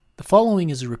following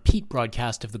is a repeat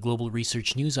broadcast of the Global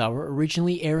Research News Hour,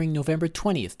 originally airing November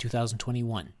 20th,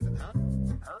 2021.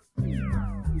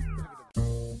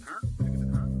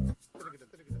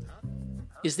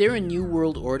 Is there a new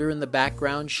world order in the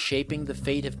background shaping the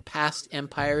fate of past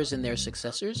empires and their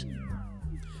successors?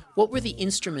 What were the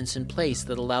instruments in place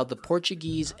that allowed the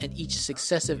Portuguese and each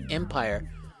successive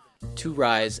empire to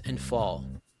rise and fall?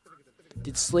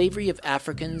 Did slavery of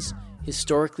Africans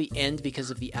historically end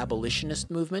because of the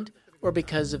abolitionist movement or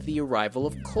because of the arrival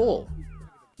of coal?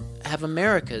 Have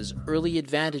America's early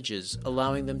advantages,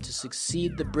 allowing them to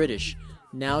succeed the British,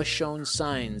 now shown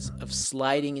signs of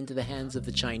sliding into the hands of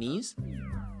the Chinese?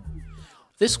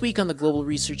 This week on the Global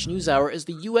Research News Hour, as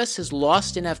the U.S. has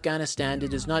lost in Afghanistan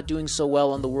and is not doing so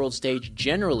well on the world stage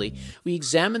generally, we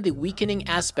examine the weakening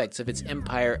aspects of its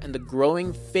empire and the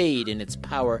growing fade in its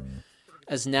power,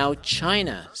 as now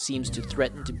China seems to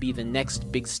threaten to be the next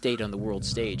big state on the world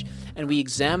stage. And we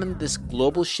examine this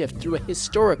global shift through a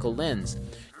historical lens.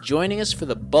 Joining us for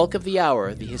the bulk of the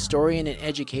hour, the historian and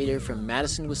educator from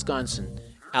Madison, Wisconsin,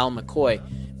 Al McCoy,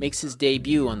 makes his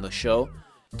debut on the show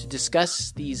to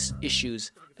discuss these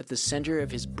issues at the center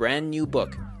of his brand new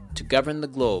book, To Govern the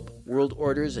Globe, World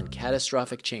Orders and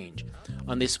Catastrophic Change.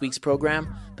 On this week's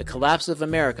program, The Collapse of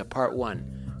America, Part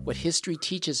 1, What History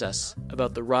Teaches Us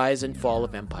About the Rise and Fall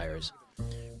of Empires.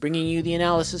 Bringing you the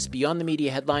analysis beyond the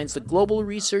media headlines, the Global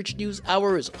Research News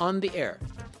Hour is on the air.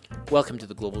 Welcome to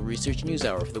the Global Research News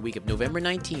Hour for the week of November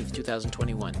 19th,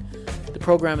 2021. The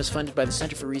program is funded by the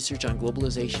Center for Research on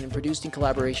Globalization and produced in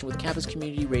collaboration with campus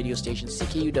community radio station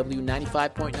CKUW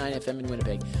 95.9 FM in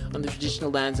Winnipeg on the traditional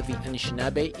lands of the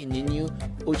Anishinaabe, Ininu,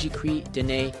 Ojibwe,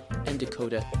 Dene, and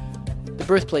Dakota, the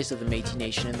birthplace of the Métis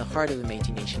Nation and the heart of the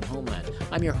Métis Nation homeland.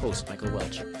 I'm your host, Michael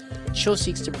Welch. The show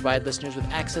seeks to provide listeners with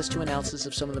access to analysis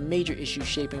of some of the major issues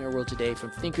shaping our world today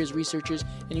from thinkers, researchers,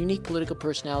 and unique political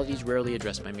personalities rarely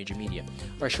addressed by major media.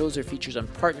 Our shows are featured on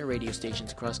partner radio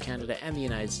stations across Canada and the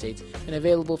United States and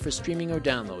available for streaming or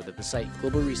download at the site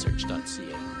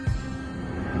globalresearch.ca.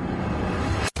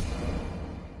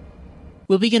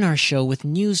 We'll begin our show with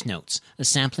News Notes, a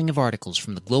sampling of articles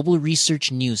from the Global Research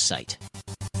News site.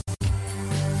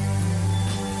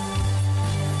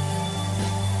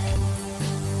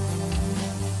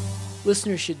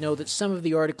 Listeners should know that some of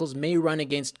the articles may run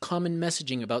against common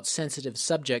messaging about sensitive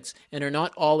subjects and are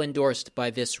not all endorsed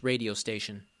by this radio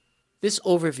station. This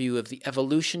overview of the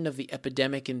evolution of the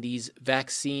epidemic in these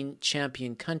vaccine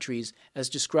champion countries, as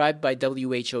described by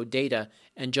WHO data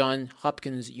and Johns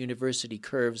Hopkins University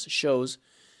curves, shows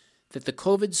that the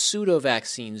COVID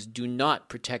pseudo-vaccines do not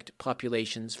protect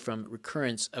populations from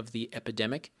recurrence of the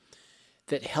epidemic,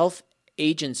 that health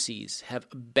agencies have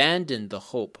abandoned the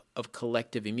hope of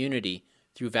collective immunity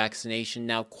through vaccination,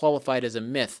 now qualified as a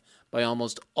myth by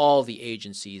almost all the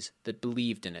agencies that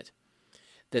believed in it.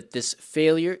 That this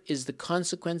failure is the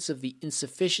consequence of the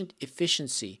insufficient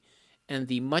efficiency and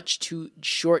the much too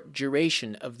short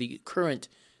duration of the current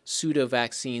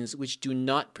pseudo-vaccines, which do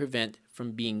not prevent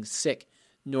from being sick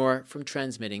nor from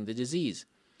transmitting the disease.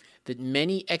 That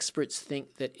many experts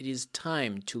think that it is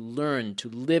time to learn to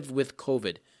live with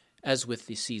COVID, as with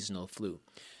the seasonal flu.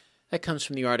 That comes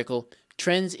from the article,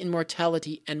 Trends in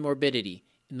Mortality and Morbidity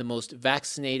in the Most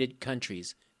Vaccinated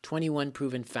Countries, 21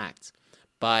 Proven Facts,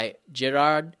 by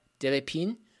Gérard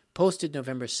Delépine, posted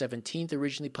November 17th,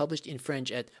 originally published in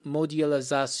French at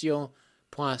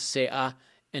mondialisation.ca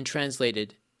and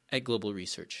translated at Global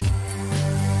Research.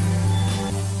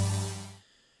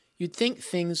 You'd think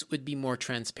things would be more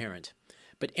transparent,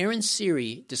 but Aaron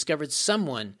Siri discovered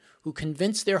someone who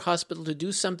convinced their hospital to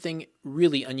do something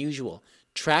really unusual,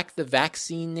 track the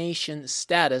vaccination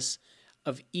status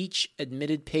of each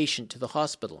admitted patient to the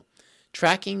hospital.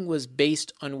 Tracking was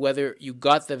based on whether you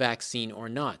got the vaccine or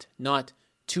not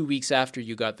 2 weeks after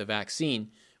you got the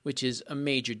vaccine, which is a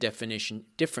major definition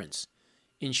difference.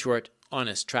 In short,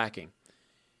 honest tracking.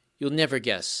 You'll never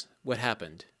guess what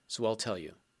happened, so I'll tell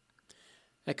you.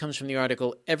 That comes from the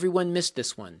article, Everyone Missed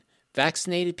This One.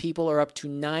 Vaccinated people are up to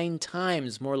 9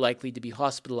 times more likely to be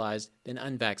hospitalized than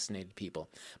unvaccinated people,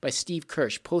 by Steve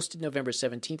Kirsch, posted November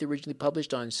 17th, originally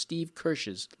published on Steve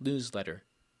Kirsch's newsletter.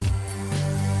 The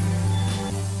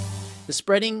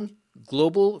spreading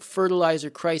global fertilizer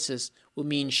crisis will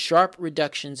mean sharp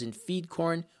reductions in feed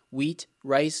corn, wheat,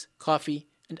 rice, coffee,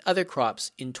 and other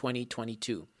crops in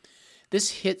 2022.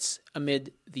 This hits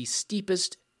amid the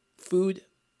steepest food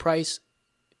price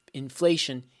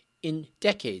inflation in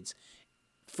decades,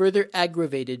 further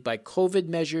aggravated by COVID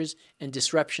measures and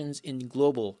disruptions in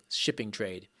global shipping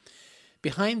trade.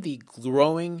 Behind the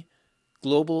growing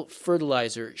global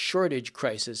fertilizer shortage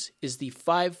crisis is the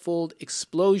 5-fold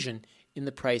explosion in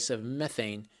the price of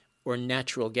methane, or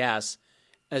natural gas,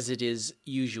 as it is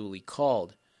usually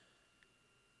called.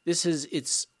 This has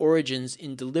its origins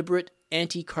in deliberate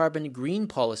anti-carbon green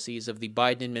policies of the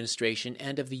Biden administration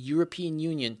and of the European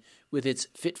Union with its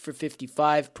Fit for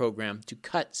 55 program to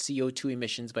cut CO2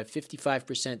 emissions by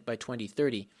 55% by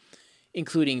 2030,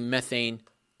 including methane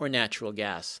or natural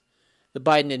gas. The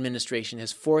Biden administration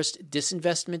has forced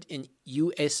disinvestment in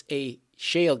USA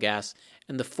shale gas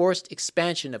and the forced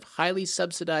expansion of highly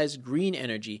subsidized green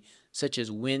energy such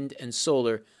as wind and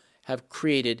solar have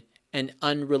created an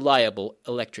unreliable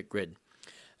electric grid.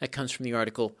 That comes from the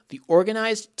article, The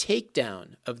Organized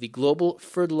Takedown of the Global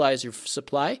Fertilizer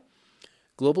Supply,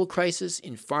 Global Crisis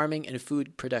in Farming and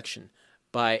Food Production,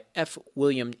 by F.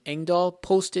 William Engdahl,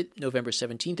 posted November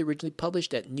 17th, originally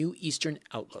published at New Eastern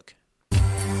Outlook.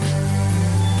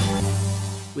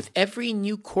 With every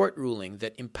new court ruling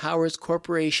that empowers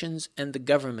corporations and the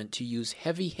government to use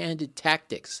heavy-handed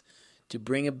tactics to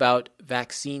bring about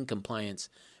vaccine compliance,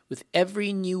 with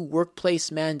every new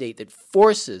workplace mandate that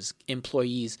forces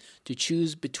employees to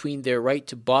choose between their right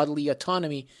to bodily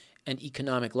autonomy and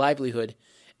economic livelihood,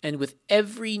 and with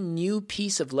every new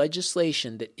piece of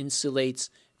legislation that insulates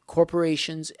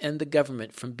corporations and the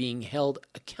government from being held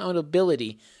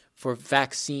accountability for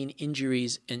vaccine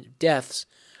injuries and deaths,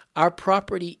 our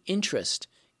property interest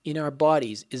in our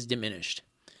bodies is diminished.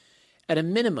 At a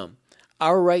minimum,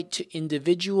 our right to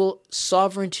individual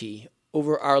sovereignty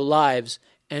over our lives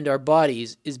and our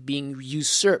bodies is being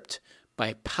usurped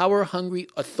by power-hungry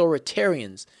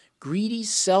authoritarians, greedy,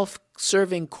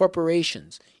 self-serving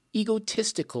corporations,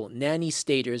 egotistical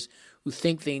nanny-staters who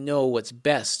think they know what's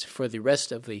best for the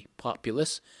rest of the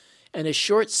populace, and a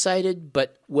short-sighted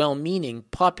but well-meaning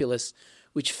populace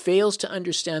which fails to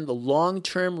understand the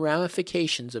long-term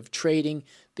ramifications of trading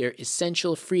their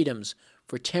essential freedoms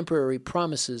for temporary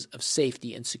promises of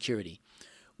safety and security.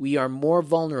 We are more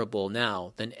vulnerable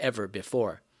now than ever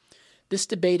before. This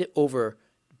debate over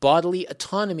bodily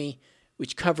autonomy,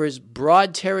 which covers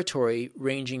broad territory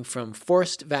ranging from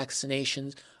forced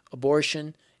vaccinations,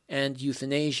 abortion, and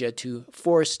euthanasia to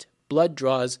forced blood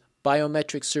draws,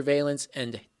 biometric surveillance,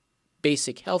 and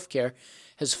basic health care,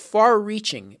 has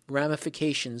far-reaching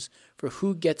ramifications for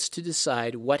who gets to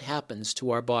decide what happens to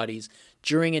our bodies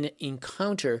during an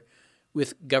encounter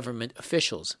with government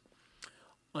officials.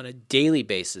 On a daily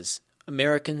basis,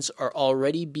 Americans are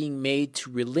already being made to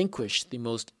relinquish the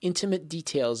most intimate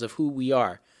details of who we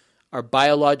are, our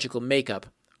biological makeup,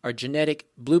 our genetic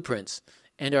blueprints,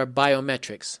 and our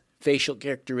biometrics, facial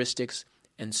characteristics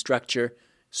and structure,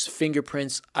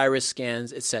 fingerprints, iris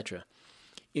scans, etc.,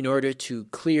 in order to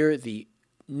clear the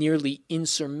nearly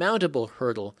insurmountable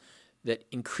hurdle that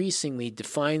increasingly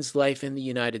defines life in the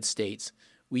United States.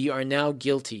 We are now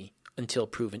guilty until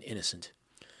proven innocent.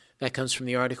 That comes from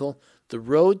the article, The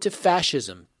Road to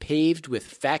Fascism, Paved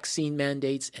with Vaccine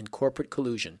Mandates and Corporate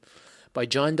Collusion, by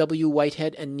John W.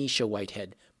 Whitehead and Nisha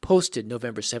Whitehead, posted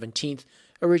November 17th,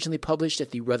 originally published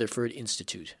at the Rutherford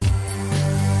Institute.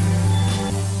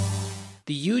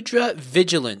 The UDRA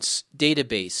Vigilance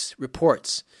Database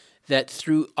reports that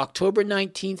through October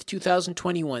 19,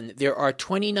 2021, there are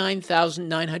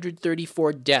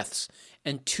 29,934 deaths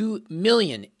and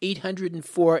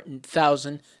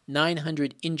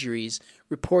 2,804,900 injuries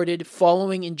reported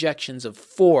following injections of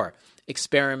 4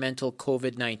 experimental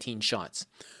COVID-19 shots.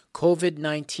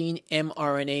 COVID-19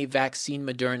 mRNA vaccine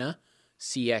Moderna,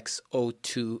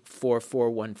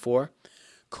 CX024414,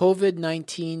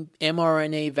 COVID-19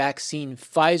 mRNA vaccine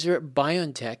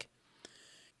Pfizer-BioNTech,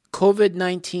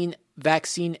 COVID-19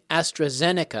 vaccine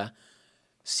AstraZeneca,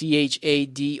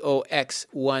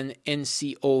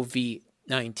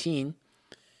 CHADOX1-NCOV19,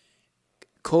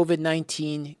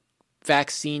 COVID-19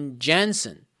 vaccine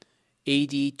Janssen,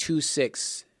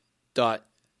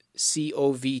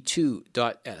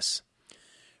 AD26.COV2.S.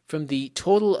 From the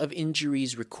total of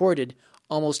injuries recorded,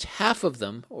 almost half of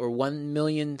them, or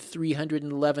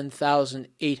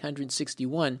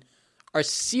 1,311,861, are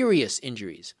serious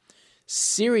injuries.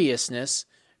 Seriousness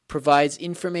provides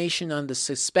information on the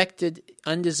suspected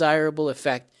undesirable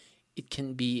effect. It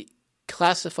can be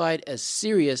classified as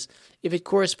serious if it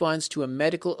corresponds to a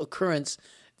medical occurrence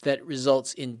that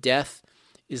results in death,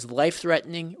 is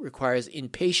life-threatening, requires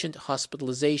inpatient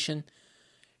hospitalization,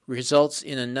 results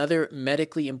in another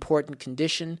medically important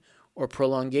condition or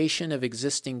prolongation of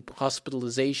existing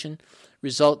hospitalization,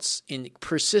 results in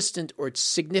persistent or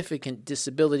significant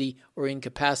disability or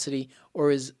incapacity,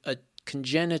 or is a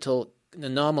congenital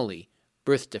anomaly,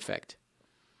 birth defect.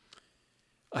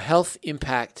 A Health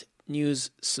Impact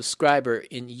News subscriber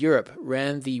in Europe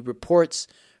ran the reports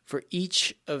for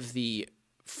each of the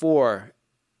 4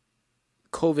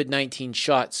 COVID-19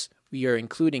 shots we are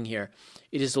including here.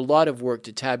 It is a lot of work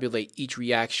to tabulate each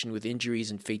reaction with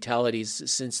injuries and fatalities,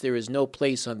 since there is no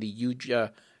place on the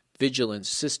UJA vigilance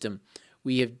system.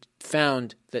 We have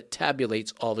found that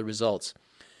tabulates all the results.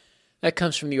 That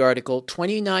comes from the article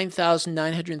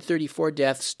 29,934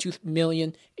 deaths,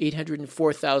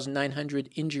 2,804,900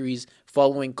 injuries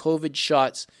following COVID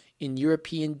shots in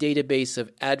European database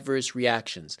of adverse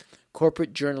reactions.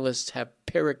 Corporate journalists have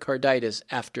pericarditis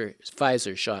after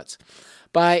Pfizer shots.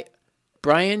 By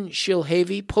Brian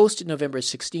Shilhavy, posted November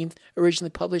 16th,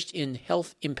 originally published in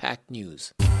Health Impact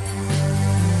News.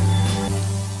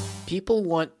 People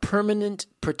want permanent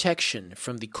protection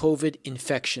from the COVID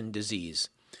infection disease.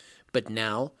 But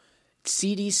now,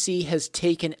 CDC has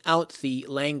taken out the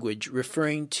language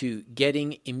referring to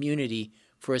getting immunity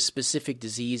for a specific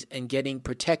disease and getting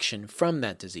protection from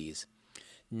that disease.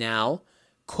 Now,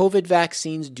 COVID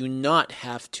vaccines do not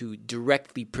have to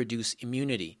directly produce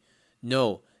immunity.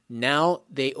 No, now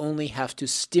they only have to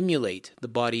stimulate the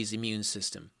body's immune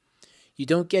system. You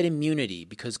don't get immunity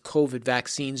because COVID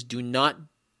vaccines do not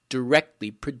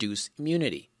directly produce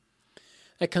immunity.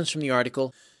 That comes from the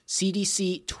article,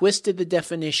 CDC twisted the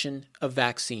definition of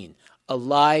vaccine, a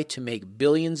lie to make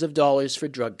billions of dollars for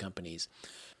drug companies,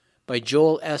 by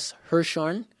Joel S.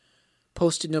 Hirschhorn,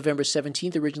 posted November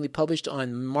 17th, originally published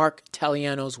on Mark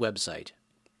Taliano's website.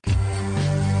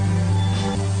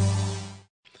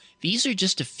 These are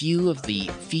just a few of the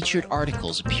featured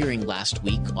articles appearing last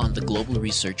week on the Global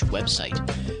Research website.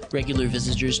 Regular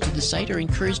visitors to the site are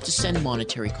encouraged to send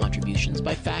monetary contributions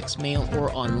by fax, mail,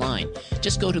 or online.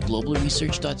 Just go to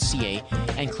globalresearch.ca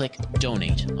and click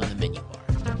Donate on the menu bar.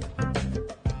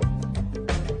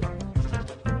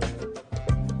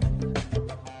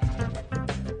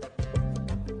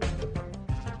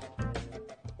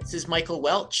 This is Michael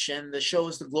Welch, and the show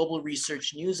is the Global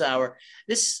Research News Hour.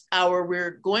 This hour,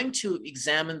 we're going to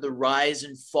examine the rise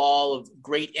and fall of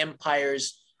great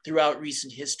empires throughout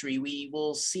recent history. We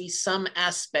will see some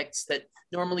aspects that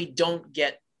normally don't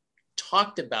get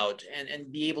talked about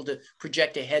and be able to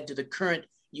project ahead to the current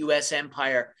US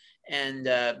empire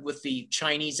and with the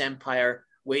Chinese empire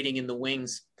waiting in the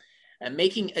wings.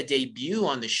 Making a debut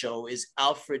on the show is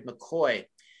Alfred McCoy.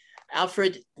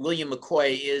 Alfred William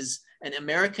McCoy is an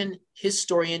American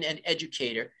historian and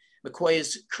educator. McCoy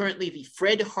is currently the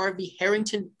Fred Harvey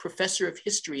Harrington Professor of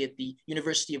History at the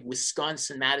University of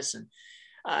Wisconsin-Madison.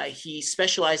 He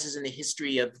specializes in the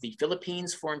history of the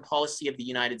Philippines, foreign policy of the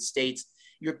United States,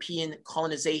 European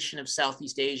colonization of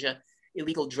Southeast Asia,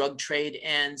 illegal drug trade,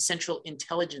 and Central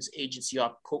Intelligence Agency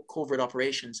covert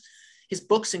operations. His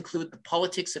books include The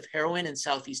Politics of Heroin in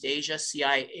Southeast Asia,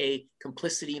 CIA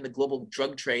Complicity in the Global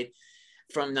Drug Trade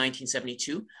from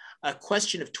 1972, A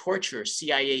Question of Torture,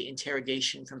 CIA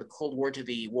Interrogation from the Cold War to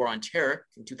the War on Terror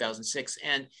from 2006,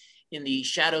 and In the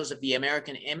Shadows of the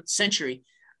American Century,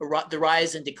 The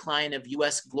Rise and Decline of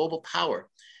US Global Power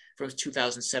from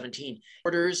 2017,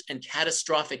 Orders and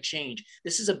Catastrophic Change.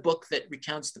 This is a book that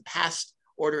recounts the past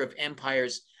order of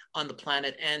empires on the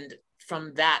planet, and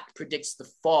from that predicts the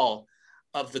fall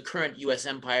of the current US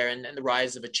empire and the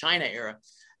rise of a China era.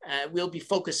 We'll be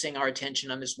focusing our attention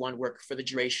on this one work for the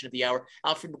duration of the hour.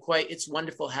 Alfred McCoy, it's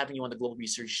wonderful having you on the Global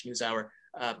Research News Hour.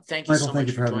 Thank you so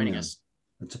much for joining us.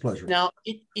 It's a pleasure. Now,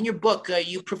 in your book,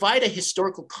 you provide a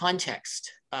historical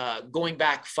context going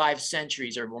back 5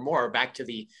 centuries or more, back to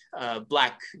the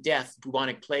Black Death,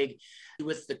 bubonic plague,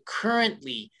 with the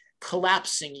currently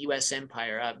collapsing US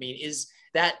empire. I mean, is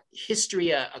that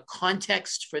history a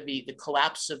context for the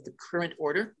collapse of the current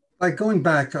order? By going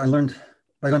back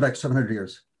 700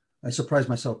 years, I surprised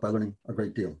myself by learning a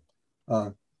great deal.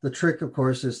 The trick, of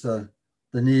course, is the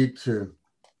need to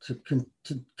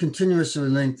continuously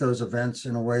link those events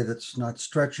in a way that's not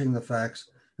stretching the facts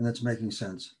and that's making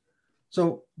sense.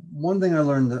 So one thing I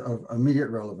learned of immediate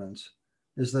relevance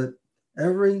is that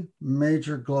every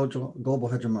major global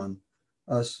hegemon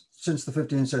since the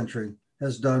 15th century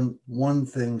has done one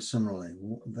thing similarly.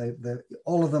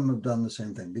 All of them have done the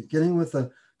same thing, beginning with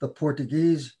the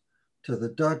Portuguese to the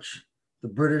Dutch, the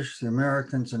British, the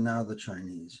Americans, and now the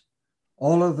Chinese.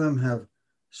 All of them have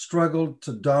struggled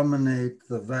to dominate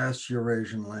the vast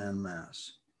Eurasian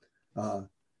landmass.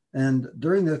 And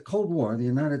during the Cold War, the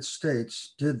United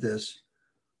States did this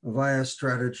via a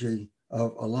strategy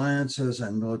of alliances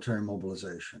and military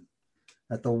mobilization.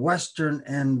 At the western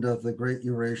end of the great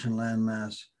Eurasian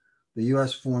landmass, the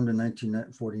US formed in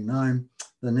 1949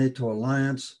 the NATO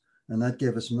alliance, and that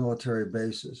gave us military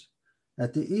bases.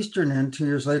 At the eastern end, 2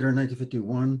 years later, in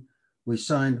 1951, we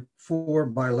signed 4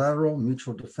 bilateral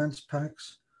mutual defense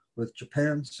pacts with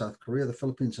Japan, South Korea, the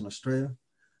Philippines, and Australia.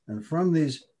 And from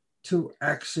these 2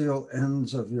 axial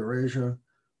ends of Eurasia,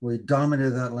 we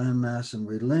dominated that landmass, and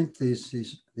we linked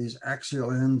these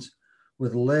axial ends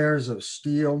with layers of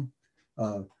steel,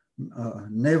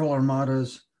 naval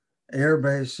armadas, air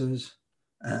bases,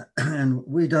 and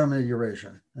we dominated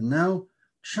Eurasia. And now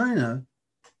China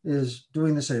is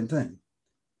doing the same thing.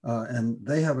 And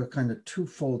they have a kind of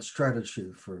twofold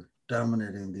strategy for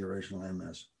dominating the Eurasian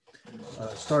landmass.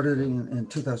 Started in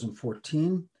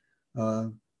 2014,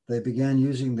 they began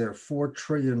using their $4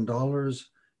 trillion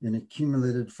in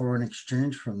accumulated foreign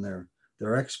exchange from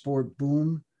their export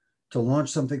boom to launch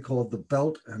something called the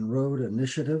Belt and Road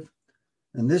Initiative.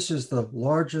 And this is the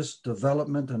largest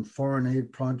development and foreign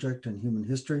aid project in human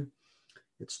history.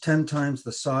 It's 10 times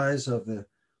the size of the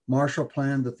Marshall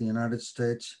Plan that the United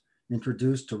States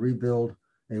introduced to rebuild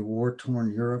a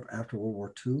war-torn Europe after World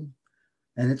War II.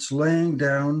 And it's laying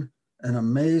down an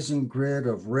amazing grid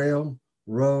of rail,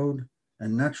 road,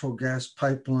 and natural gas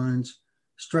pipelines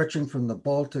stretching from the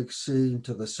Baltic Sea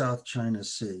to the South China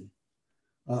Sea.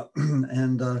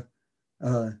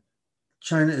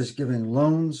 China is giving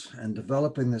loans and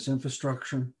developing this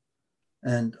infrastructure.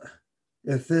 And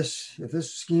if this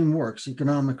scheme works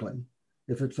economically,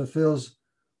 if it fulfills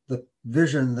the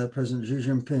vision that President Xi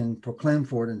Jinping proclaimed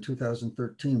for it in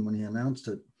 2013 when he announced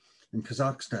it in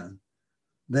Kazakhstan,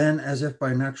 then as if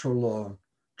by natural law,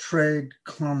 trade,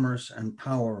 commerce, and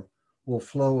power will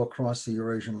flow across the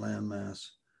Eurasian landmass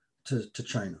to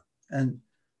China. And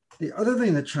the other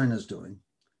thing that China is doing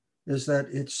is that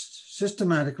it's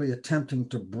systematically attempting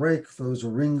to break those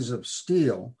rings of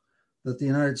steel that the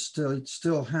United States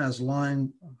still has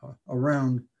lying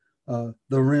around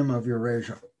the rim of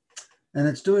Eurasia. And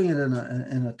it's doing it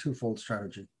in a twofold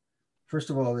strategy. First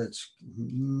of all, it's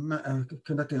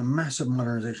conducting a massive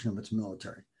modernization of its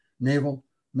military, naval,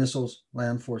 missiles,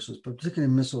 land forces, but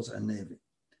particularly missiles and navy.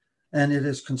 And it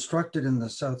is constructed in the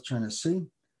South China Sea,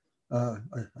 a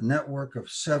network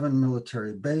of 7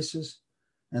 military bases.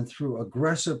 And through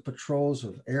aggressive patrols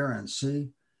of air and sea,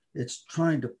 it's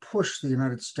trying to push the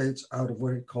United States out of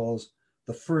what it calls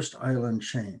the first island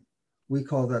chain. We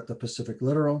call that the Pacific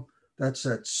Littoral. That's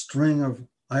that string of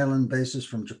island bases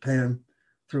from Japan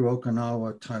through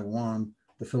Okinawa, Taiwan,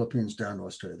 the Philippines, down to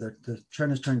Australia.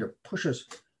 China's trying to push us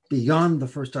beyond the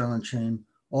first island chain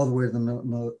all the way to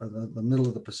the middle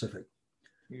of the Pacific.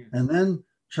 Yeah. And then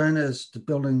China is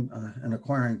building and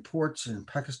acquiring ports in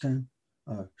Pakistan,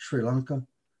 Sri Lanka,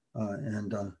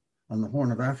 and on the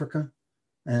Horn of Africa,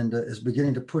 and is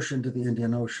beginning to push into the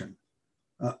Indian Ocean.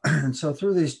 And so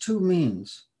through these two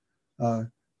means,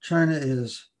 China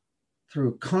is,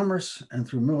 through commerce and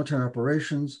through military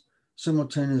operations,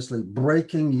 simultaneously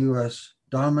breaking US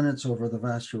dominance over the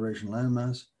vast Eurasian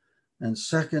landmass. And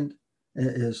second,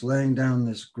 is laying down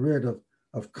this grid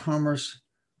of commerce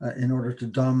in order to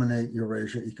dominate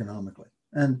Eurasia economically.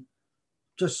 And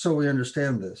just so we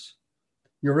understand this,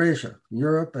 Eurasia,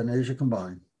 Europe and Asia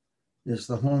combined, is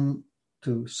the home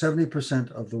to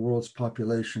 70% of the world's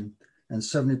population and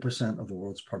 70% of the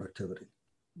world's productivity.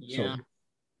 Yeah. So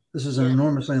this is an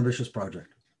enormously ambitious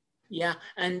project. Yeah.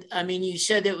 And I mean, you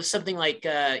said it was something like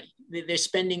they're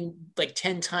spending like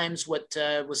 10 times what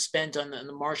was spent on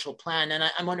the Marshall Plan. And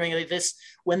I'm wondering if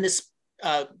when this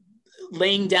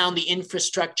laying down the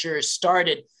infrastructure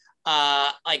started,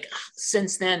 like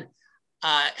since then,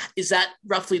 is that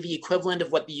roughly the equivalent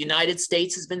of what the United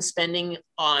States has been spending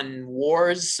on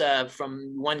wars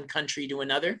from one country to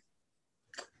another?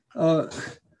 Well,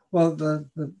 the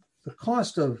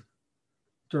cost of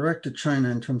direct to China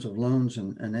in terms of loans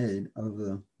and aid of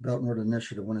the Belt and Road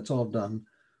Initiative, when it's all done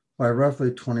by roughly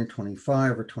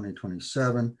 2025 or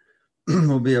 2027,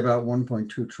 will be about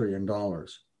 $1.2 trillion.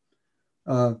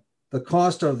 The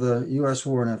cost of the US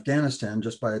war in Afghanistan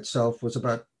just by itself was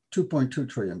about $2.2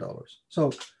 trillion.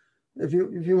 So if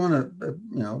you want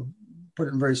to put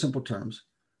it in very simple terms,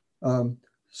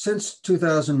 since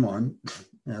 2001,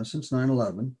 since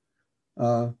 9/11,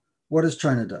 what has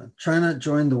China done? China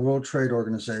joined the World Trade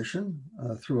Organization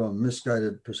through a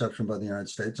misguided perception by the United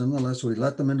States. Nonetheless, we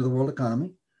let them into the world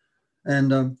economy.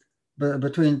 And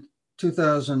between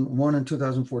 2001 and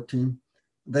 2014,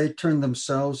 they turned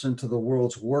themselves into the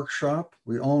world's workshop.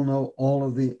 We all know all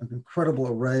of the incredible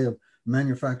array of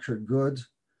manufactured goods,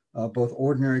 both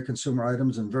ordinary consumer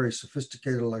items and very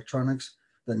sophisticated electronics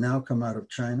that now come out of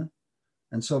China.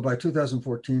 And so by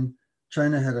 2014,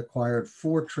 China had acquired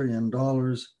 $4 trillion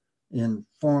in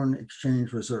foreign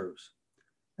exchange reserves.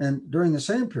 And during the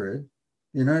same period,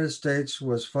 the United States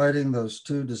was fighting those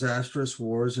two disastrous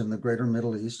wars in the greater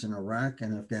Middle East, in Iraq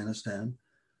and Afghanistan.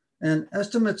 And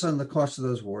estimates on the cost of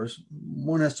those wars,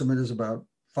 one estimate is about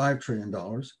 $5 trillion.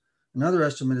 Another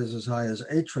estimate is as high as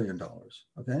 $8 trillion,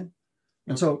 okay?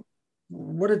 And so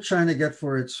what did China get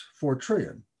for its 4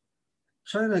 trillion?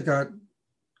 China got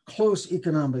close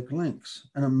economic links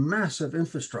and a massive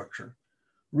infrastructure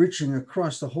reaching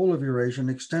across the whole of Eurasia and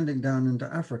extending down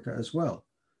into Africa as well,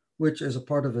 which is a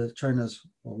part of China's,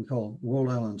 what we call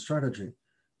World Island Strategy.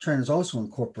 China is also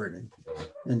incorporating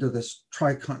into this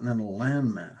tricontinental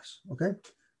landmass, okay?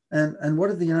 And what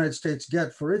did the United States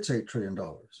get for its $8 trillion?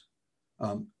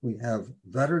 We have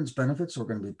veterans benefits we're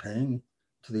going to be paying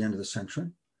to the end of the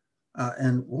century.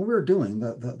 And what we're doing,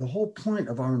 the whole point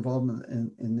of our involvement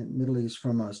in the Middle East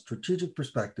from a strategic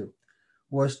perspective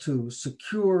was to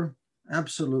secure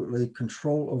absolutely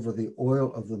control over the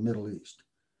oil of the Middle East.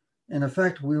 In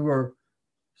effect, we were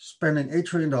spending $8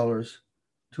 trillion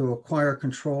to acquire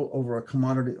control over a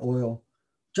commodity oil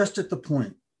just at the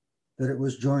point that it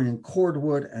was joining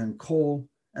cordwood and coal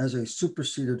as a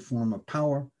superseded form of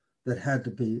power that had to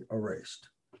be erased.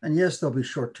 And yes, there'll be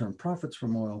short-term profits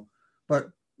from oil, but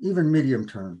even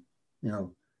medium-term,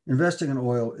 investing in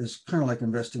oil is kind of like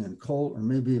investing in coal or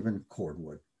maybe even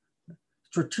cordwood.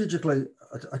 Strategically,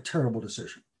 a terrible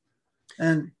decision.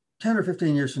 And 10 or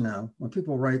 15 years from now, when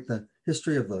people write the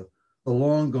history of the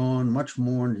long gone, much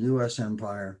mourned US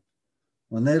empire,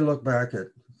 when they look back at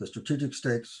the strategic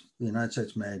stakes the United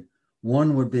States made,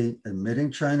 one would be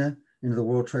admitting China into the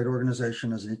World Trade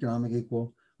Organization as an economic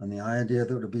equal, and the idea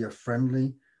that it would be a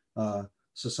friendly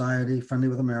society, friendly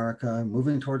with America,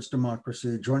 moving towards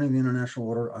democracy, joining the international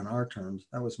order on our terms.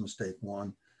 That was mistake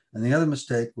one. And the other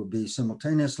mistake would be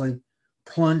simultaneously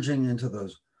plunging into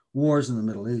those wars in the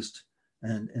Middle East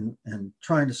and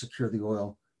trying to secure the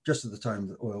oil just at the time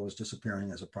that oil was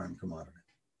disappearing as a prime commodity.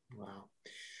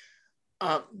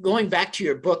 Wow. Going back to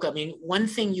your book, I mean, one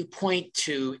thing you point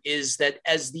to is that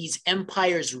as these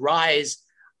empires rise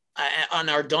and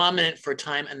are dominant for a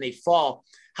time and they fall,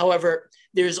 however,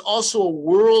 there's also a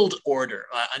world order,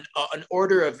 an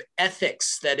order of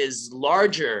ethics that is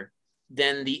larger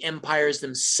than the empires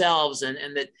themselves and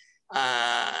that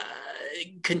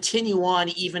continue on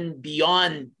even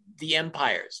beyond the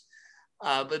empires.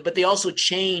 But they also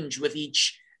change with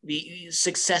the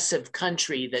successive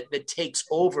country that takes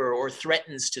over or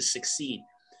threatens to succeed.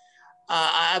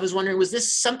 I was wondering, was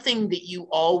this something that you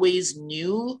always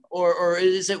knew, or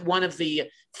is it one of the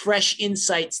fresh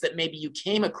insights that maybe you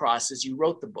came across as you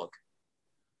wrote the book?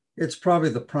 It's probably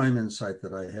the prime insight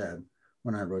that I had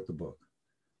when I wrote the book.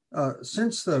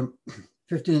 Since the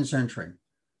 15th century,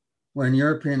 when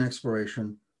European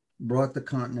exploration brought the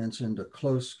continents into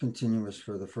close continuous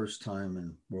for the first time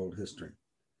in world history,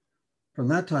 from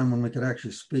that time when we could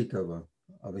actually speak of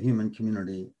a human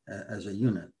community as a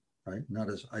unit, right? Not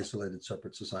as isolated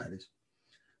separate societies.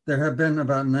 There have been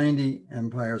about 90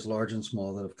 empires, large and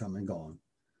small, that have come and gone.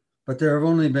 But there have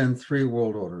only been 3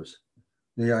 world orders.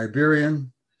 The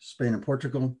Iberian, Spain and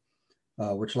Portugal,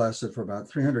 which lasted for about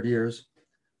 300 years,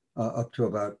 up to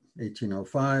about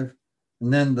 1805.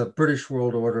 And then the British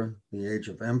world order, the Age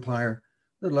of Empire,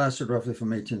 that lasted roughly from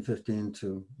 1815 to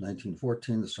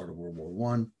 1914, the start of World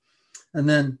War I. And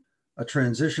then a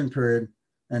transition period.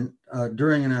 And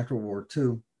during and after World War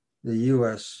II, the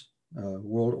US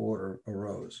world order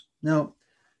arose. Now,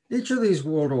 each of these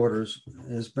world orders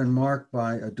has been marked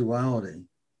by a duality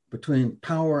between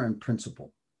power and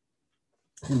principle.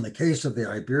 In the case of the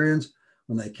Iberians,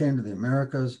 when they came to the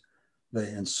Americas, they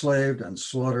enslaved and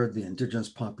slaughtered the indigenous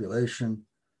population.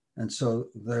 And so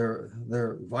their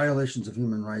violations of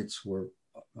human rights were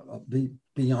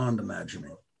beyond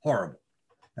imagining, horrible.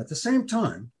 At the same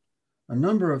time, a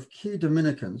number of key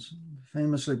Dominicans,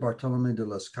 famously Bartolome de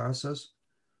las Casas,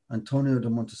 Antonio de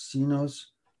Montesinos,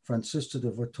 Francisco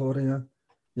de Vitoria,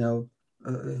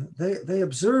 they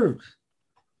observed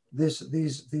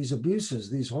these abuses,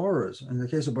 these horrors. In the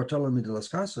case of Bartolome de las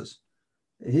Casas,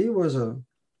 he was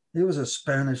a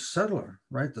Spanish settler,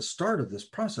 right? The start of this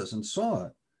process, and saw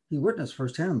it. He witnessed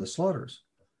firsthand the slaughters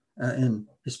in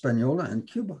Hispaniola and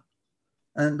Cuba.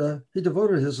 And he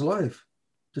devoted his life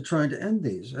to trying to end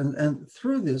these. And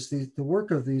through this, the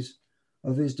work of these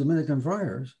Dominican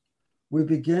friars, we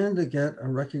began to get a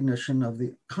recognition of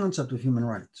the concept of human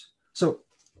rights. So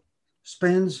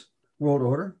Spain's world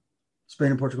order,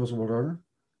 Spain and Portugal's world order,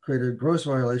 created gross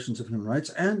violations of human rights,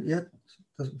 and yet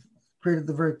created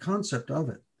the very concept of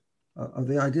it, of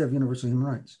the idea of universal human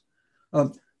rights.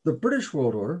 The British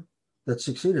world order that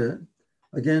succeeded it,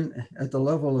 again, at the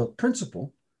level of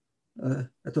principle,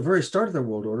 at the very start of their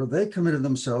world order, they committed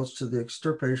themselves to the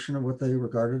extirpation of what they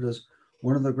regarded as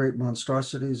one of the great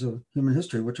monstrosities of human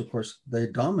history, which of course they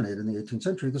dominated in the 18th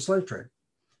century, the slave trade.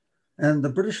 And the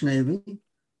British Navy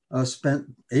spent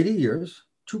 80 years,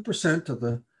 2% of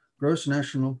the gross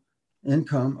national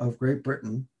income of Great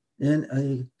Britain in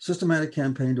a systematic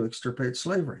campaign to extirpate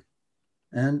slavery.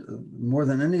 And more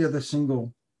than any other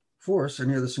single force,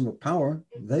 any other single power,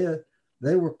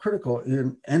 they were critical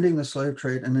in ending the slave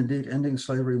trade and indeed ending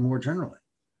slavery more generally.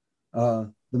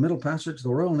 The Middle Passage, the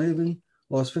Royal Navy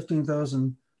lost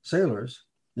 15,000 sailors,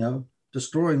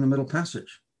 destroying the Middle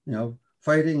Passage,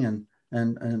 fighting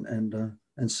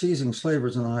and seizing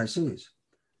slavers in the high seas.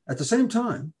 At the same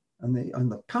time, on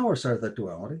the power side of that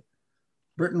duality,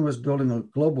 Britain was building a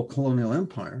global colonial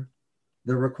empire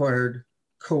that required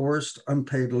coerced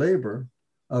unpaid labor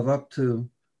of up to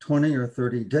 20 or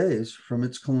 30 days from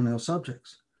its colonial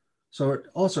subjects. So it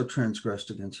also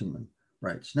transgressed against human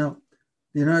rights. Now,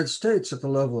 the United States, at the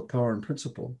level of power and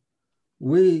principle,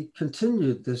 we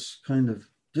continued this kind of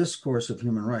discourse of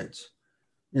human rights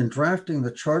in drafting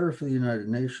the Charter for the United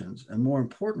Nations, and more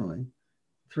importantly,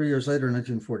 3 years later, in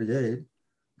 1948,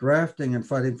 drafting and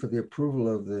fighting for the approval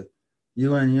of the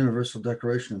UN Universal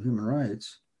Declaration of Human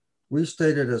Rights. We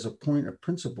stated as a point of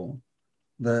principle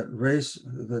that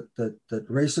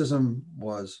racism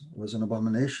was an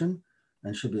abomination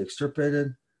and should be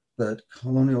extirpated, that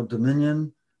colonial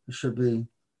dominion should be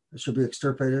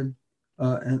extirpated.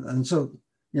 And so,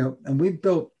 and we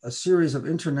built a series of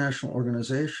international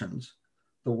organizations,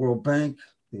 the World Bank,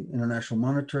 the International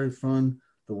Monetary Fund,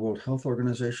 the World Health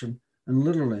Organization, and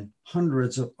literally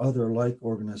hundreds of other like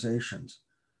organizations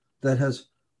that has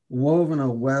woven a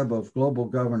web of global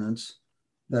governance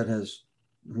that has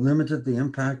limited the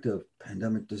impact of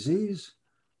pandemic disease,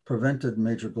 prevented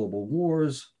major global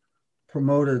wars,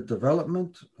 promoted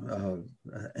development,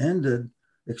 ended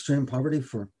extreme poverty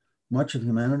for much of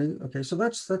humanity. Okay, so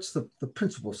that's the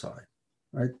principle side,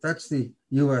 right? That's the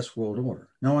US world order.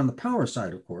 Now on the power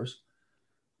side, of course,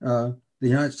 the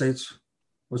United States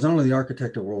was not only the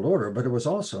architect of world order, but it was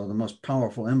also the most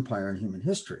powerful empire in human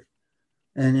history.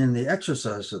 And in the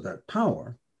exercise of that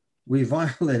power, we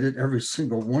violated every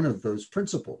single one of those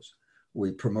principles.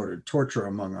 We promoted torture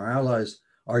among our allies,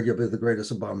 arguably the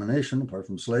greatest abomination, apart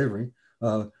from slavery,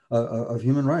 of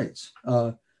human rights.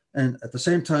 And at the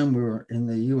same time, we were in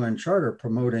the UN Charter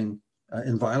promoting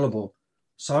inviolable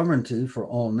sovereignty for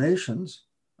all nations.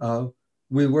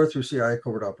 We were, through CIA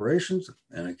covert operations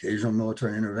and occasional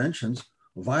military interventions,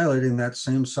 violating that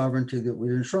same sovereignty that we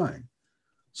enshrine.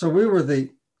 So we were an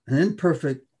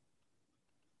imperfect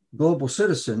global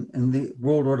citizen in the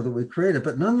world order that we created,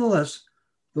 but nonetheless,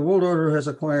 the world order has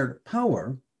acquired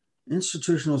power,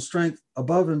 institutional strength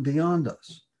above and beyond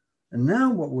us. And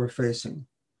now what we're facing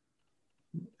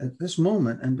at this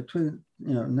moment and between,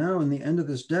 now and the end of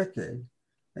this decade,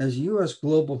 as US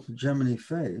global hegemony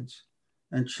fades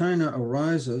and China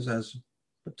arises as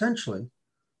potentially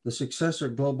the successor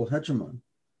global hegemon,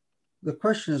 the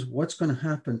question is what's going to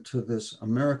happen to this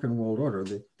American world order,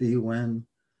 the UN,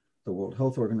 the World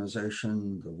Health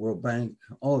Organization, the World Bank,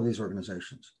 all of these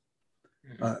organizations,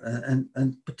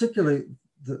 and particularly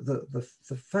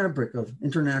the fabric of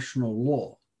international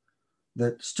law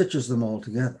that stitches them all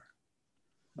together.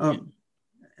 And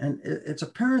it's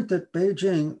apparent that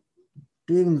Beijing,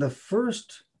 being the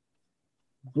first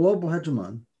global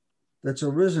hegemon that's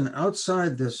arisen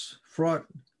outside this fraught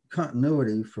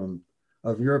continuity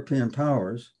of European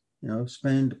powers,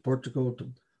 Spain to Portugal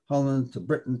to Holland to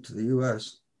Britain to the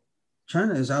US,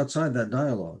 China is outside that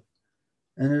dialogue.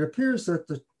 And it appears that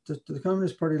the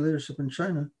Communist Party leadership in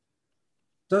China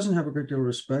doesn't have a great deal of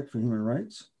respect for human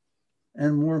rights.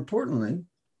 And more importantly,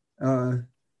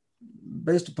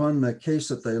 based upon the case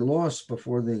that they lost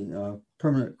before the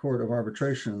Permanent Court of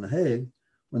Arbitration in The Hague,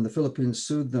 when the Philippines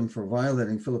sued them for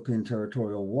violating Philippine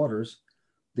territorial waters,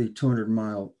 the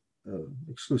 200-mile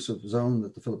exclusive zone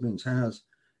that the Philippines has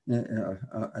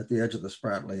at the edge of the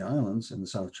Spratly Islands in the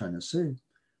South China Sea,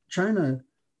 China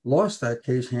lost that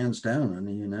case hands down in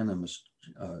a unanimous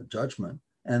judgment,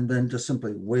 and then just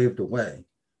simply waved away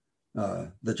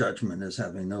the judgment as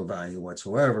having no value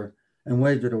whatsoever, and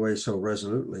waved it away so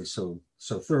resolutely, so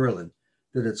thoroughly,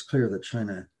 that it's clear that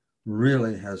China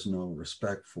really has no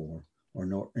respect for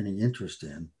or any interest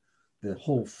in the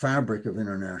whole fabric of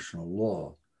international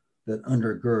law that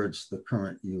undergirds the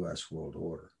current US world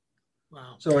order.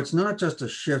 Wow. So it's not just a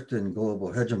shift in global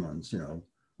hegemons,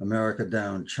 America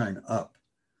down, China up,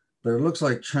 but it looks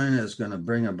like China is going to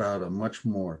bring about a much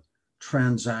more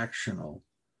transactional,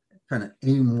 kind of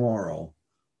amoral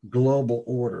global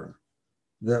order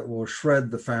that will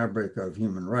shred the fabric of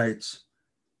human rights,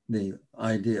 the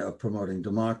idea of promoting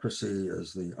democracy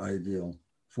as the ideal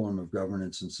form of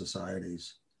governance in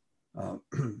societies,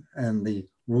 and the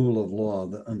rule of law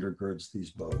that undergirds these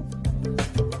both.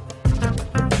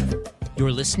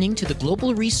 You're listening to the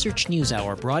Global Research News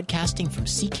Hour, broadcasting from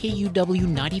CKUW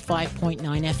 95.9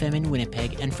 FM in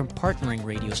Winnipeg and from partnering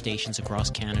radio stations across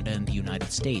Canada and the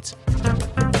United States.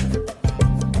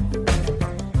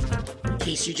 In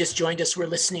case you just joined us, we're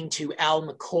listening to Al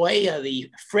McCoy, the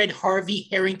Fred Harvey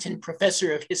Harrington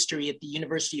Professor of History at the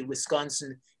University of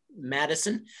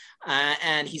Wisconsin-Madison.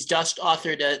 And he's just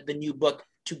authored the new book,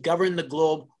 To Govern the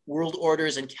Globe, World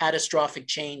Orders and Catastrophic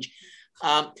Change.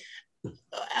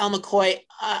 Al McCoy,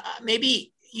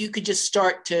 maybe you could just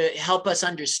start to help us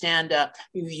understand.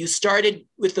 You started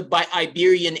with the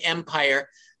Iberian Empire,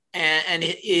 and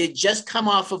it just come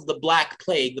off of the Black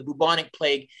Plague, the bubonic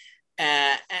plague,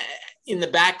 in the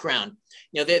background.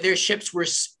 You know, their ships were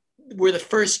the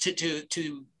first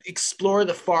to explore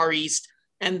the Far East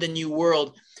and the New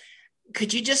World.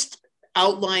 Could you just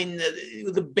outline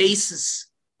the basis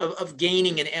of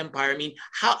gaining an empire? I mean,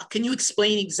 how can you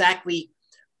explain exactly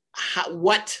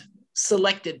what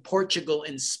selected Portugal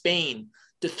and Spain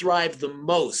to thrive the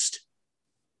most?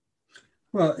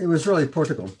 Well, it was really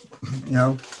Portugal, you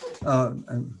know,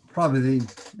 and probably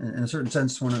in a certain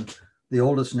sense, one of the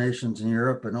oldest nations in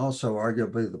Europe, and also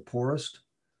arguably the poorest.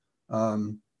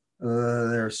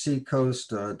 Their sea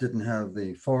coast didn't have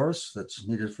the forests that's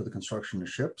needed for the construction of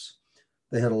ships.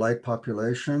 They had a light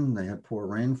population, they had poor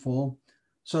rainfall.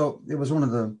 So it was one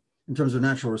of the, in terms of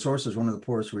natural resources, one of the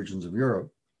poorest regions of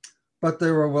Europe. But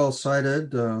they were well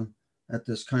sited at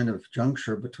this kind of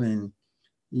juncture between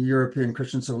European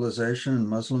Christian civilization and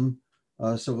Muslim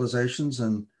civilizations,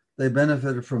 and they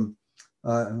benefited from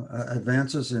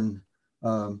advances in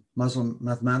Muslim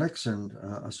mathematics and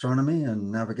astronomy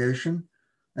and navigation,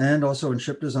 and also in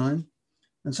ship design.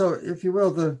 And so, if you will,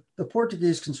 the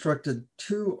Portuguese constructed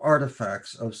two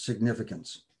artifacts of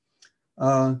significance.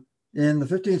 In the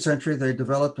 15th century, they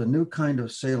developed a new kind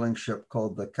of sailing ship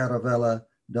called the Caravela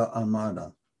da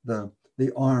Armada, the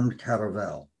armed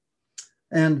caravel.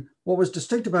 And what was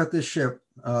distinct about this ship,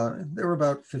 they were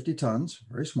about 50 tons,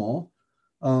 very small,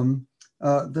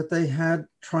 that they had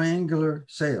triangular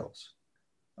sails.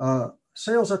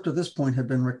 Sails up to this point had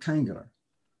been rectangular,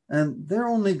 and they're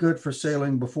only good for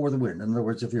sailing before the wind. In other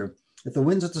words, if the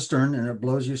wind's at the stern and it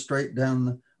blows you straight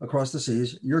down across the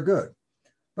seas, you're good.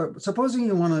 But supposing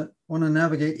you want to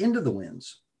navigate into the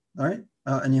winds, all right,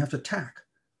 and you have to tack.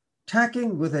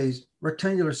 Tacking with a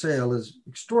rectangular sail is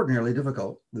extraordinarily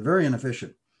difficult, very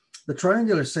inefficient. The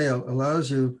triangular sail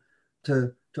allows you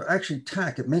to actually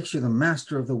tack. It makes you the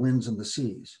master of the winds and the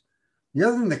seas. The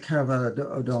other thing that Caravela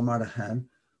da Armada had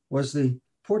was the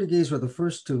Portuguese were the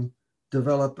first to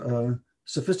develop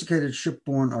sophisticated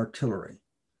shipborne artillery,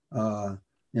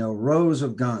 rows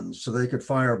of guns so they could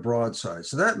fire broadsides.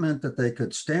 So that meant that they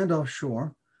could stand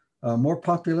offshore, more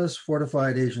populous,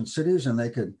 fortified Asian cities, and they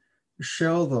could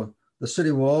shell the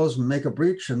city walls and make a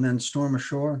breach and then storm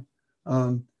ashore.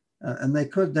 And they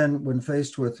could then, when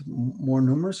faced with more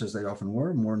numerous, as they often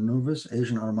were, more numerous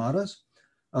Asian armadas,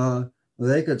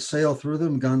 they could sail through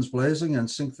them, guns blazing, and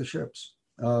sink the ships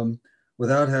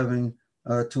without having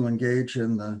to engage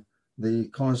in the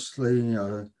costly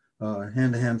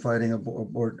hand-to-hand fighting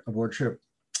aboard ship.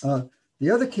 The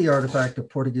other key artifact of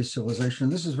Portuguese civilization,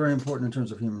 and this is very important in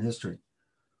terms of human history,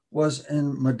 was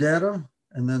in Madeira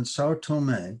and then Sao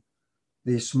Tome,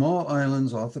 these small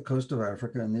islands off the coast of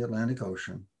Africa in the Atlantic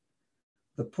Ocean.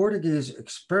 The Portuguese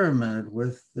experimented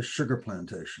with the sugar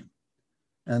plantation,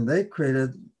 and they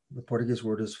created, the Portuguese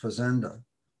word is fazenda.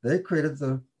 They created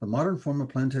the modern form of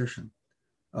plantation,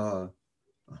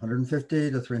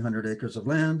 150 to 300 acres of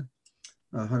land,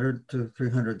 100 to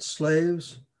 300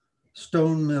 slaves,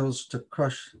 stone mills to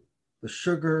crush the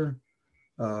sugar,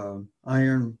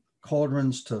 iron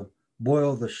cauldrons to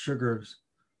boil the sugar's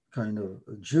kind of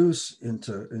juice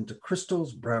into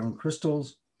crystals, brown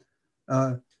crystals.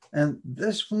 And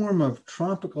this form of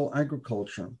tropical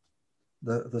agriculture,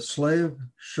 the slave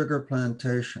sugar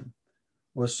plantation,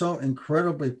 was so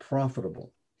incredibly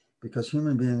profitable because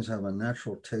human beings have a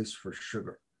natural taste for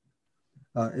sugar,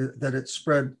 that it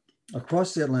spread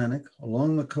across the Atlantic,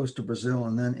 along the coast of Brazil,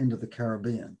 and then into the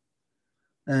Caribbean.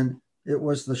 And it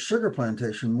was the sugar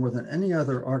plantation more than any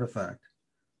other artifact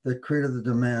that created the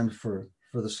demand for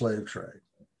the slave trade.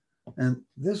 And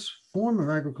this form of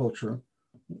agriculture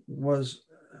was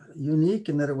unique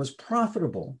in that it was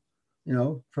profitable,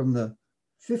 from the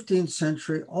 15th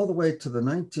century all the way to the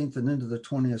 19th and into the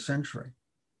 20th century.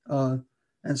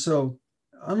 And so,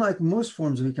 unlike most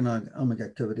forms of economic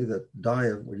activity that die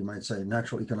of what you might say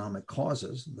natural economic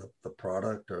causes, the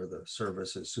product or the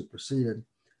service is superseded,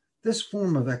 this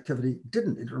form of activity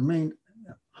didn't. It remained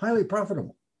highly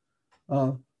profitable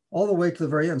all the way to the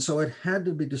very end. So it had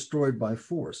to be destroyed by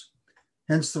force.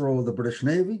 Hence the role of the British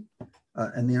Navy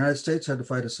And the United States had to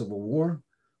fight a civil war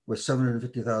with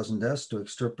 750,000 deaths to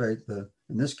extirpate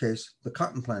in this case, the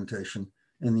cotton plantation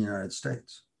in the United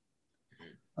States.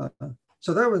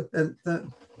 So that was, and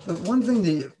the one thing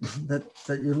that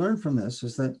you learn from this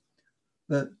is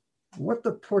that what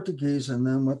the Portuguese and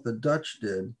then what the Dutch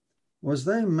did was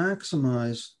they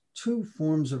maximized two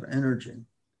forms of energy.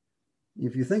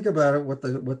 If you think about it, what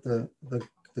the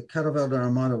Caravel da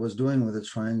Armada was doing with its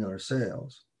triangular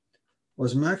sails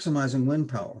was maximizing wind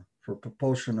power for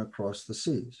propulsion across the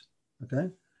seas, okay?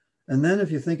 And then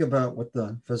if you think about what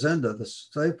the fazenda, the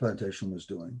slave plantation, was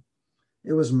doing,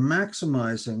 it was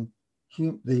maximizing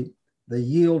the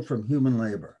yield from human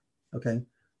labor, okay?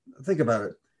 Think about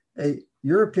it. A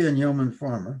European yeoman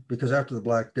farmer, because after the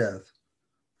Black Death,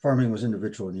 farming was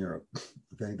individual in Europe,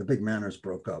 okay? The big manors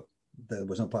broke up. There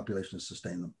was no population to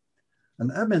sustain them.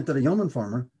 And that meant that a yeoman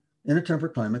farmer in a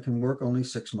temperate climate can work only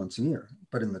 6 months a year.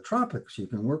 But in the tropics, you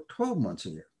can work 12 months a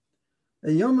year.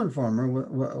 A yeoman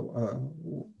farmer,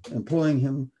 employing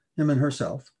him and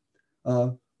herself,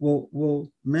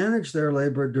 will manage their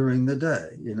labor during the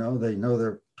day. You know, they know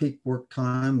their peak work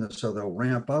time, so they'll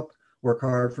ramp up, work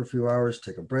hard for a few hours,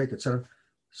 take a break, etc.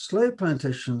 Slave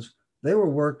plantations, they were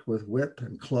worked with whip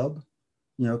and club,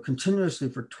 you know, continuously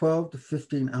for 12 to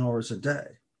 15 hours a day.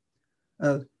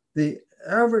 The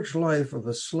average life of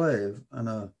a slave on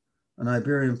an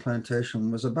Iberian plantation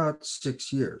was about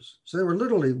 6 years. So they were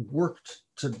literally worked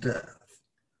to death.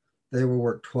 They were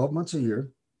worked 12 months a year,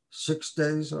 6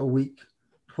 days a week,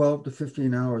 12 to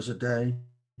 15 hours a day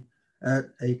at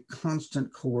a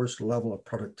constant coerced level of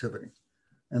productivity.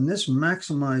 And this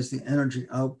maximized the energy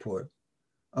output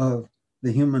of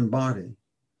the human body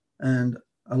and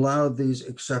allowed these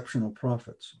exceptional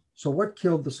profits. So what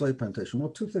killed the slave plantation? Well,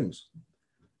 two things,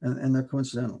 and they're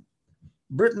coincidental.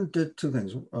 Britain did two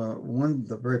things. One,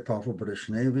 the very powerful British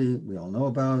Navy we all know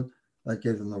about, that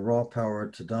gave them the raw power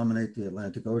to dominate the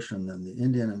Atlantic Ocean and the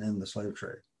Indian and end the slave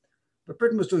trade. But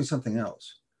Britain was doing something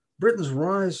else. Britain's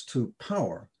rise to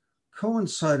power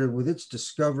coincided with its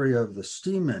discovery of the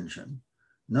steam engine,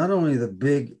 not only the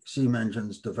big steam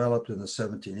engines developed in the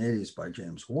 1780s by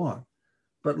James Watt,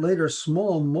 but later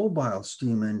small mobile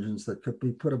steam engines that could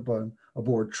be put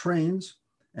aboard trains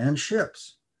and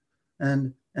ships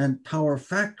and power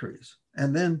factories.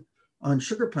 And then on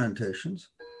sugar plantations,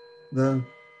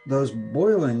 those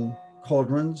boiling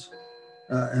cauldrons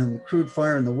and crude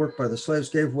fire and the work by the slaves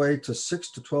gave way to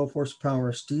 6 to 12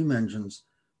 horsepower steam engines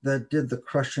that did the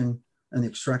crushing and the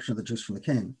extraction of the juice from the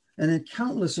cane. And in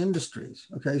countless industries,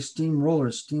 okay, steam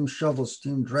rollers, steam shovels,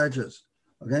 steam dredges,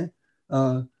 okay,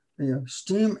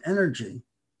 steam energy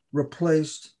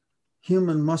replaced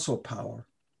human muscle power,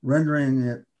 rendering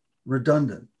it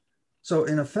redundant. So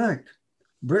in effect,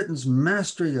 Britain's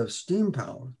mastery of steam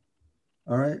power,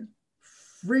 all right,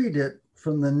 freed it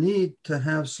from the need to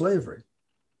have slavery.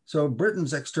 So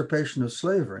Britain's extirpation of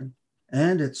slavery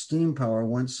and its steam power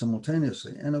went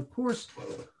simultaneously. And of course,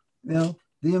 you know,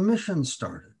 the emissions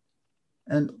started.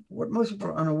 And what most people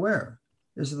are unaware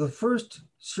is that the first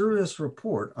serious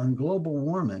report on global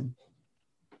warming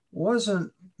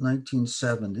wasn't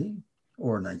 1970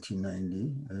 or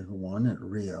 1990, one at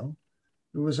Rio.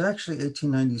 It was actually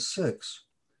 1896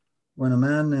 when a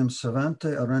man named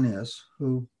Svante Arrhenius,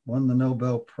 who won the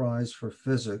Nobel Prize for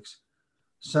Physics,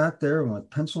 sat there with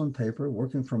pencil and paper,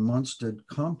 working for months, did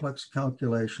complex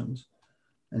calculations.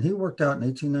 And he worked out in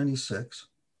 1896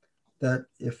 that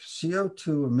if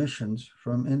CO2 emissions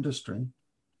from industry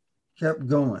kept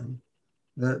going,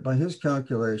 that by his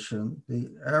calculation, the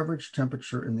average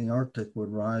temperature in the Arctic would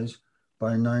rise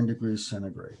by 9 degrees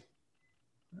centigrade.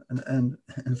 And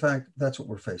in fact, that's what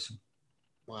we're facing.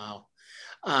 Wow.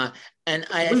 And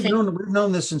we've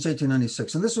known this since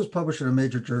 1896, and this was published in a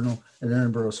major journal in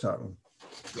Edinburgh, Scotland.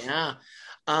 Yeah.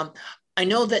 I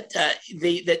know that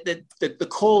the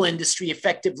coal industry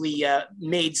effectively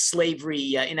made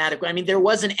slavery inadequate. I mean, there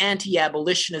was an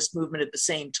anti-abolitionist movement at the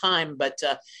same time, but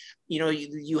you know,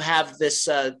 you have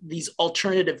these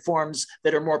alternative forms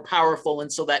that are more powerful,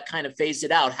 and so that kind of phased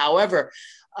it out. However,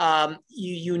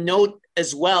 you note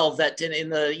as well that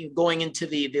going into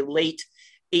the late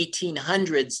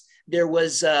 1800s, there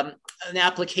was an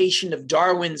application of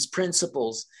Darwin's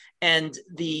principles, and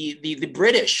the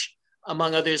British,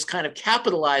 among others, kind of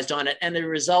capitalized on it, and the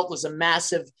result was a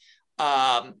massive,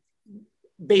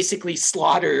 basically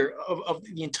slaughter of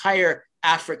the entire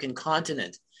African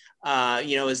continent.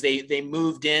 You know, as they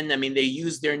moved in, I mean, they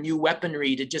used their new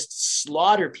weaponry to just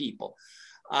slaughter people.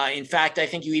 In fact, I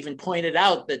think you even pointed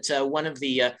out that one of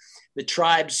the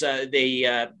tribes,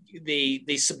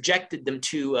 they subjected them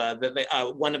to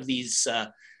one of these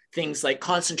things like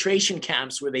concentration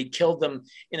camps where they killed them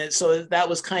in it. So that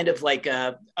was kind of like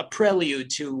a prelude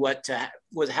to what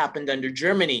was happened under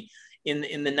Germany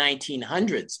in the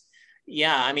 1900s.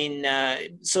 Yeah, I mean,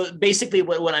 so basically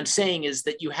what I'm saying is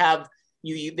that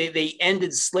they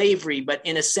ended slavery, but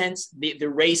in a sense, the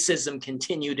racism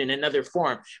continued in another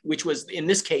form, which was, in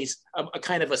this case, a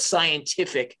kind of a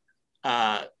scientific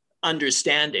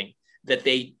understanding that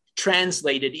they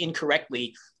translated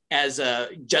incorrectly as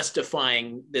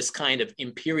justifying this kind of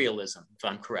imperialism, if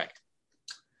I'm correct.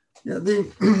 Yeah,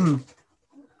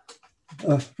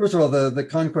 first of all, the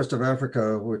conquest of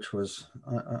Africa, which was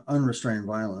unrestrained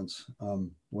violence,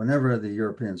 whenever the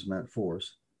Europeans met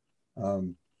force,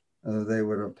 they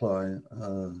would apply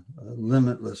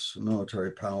limitless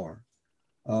military power.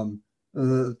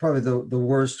 Probably the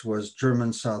worst was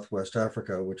German Southwest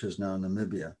Africa, which is now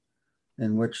Namibia,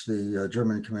 in which the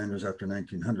German commanders after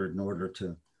 1900, in order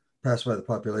to pacify the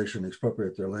population,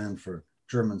 expropriate their land for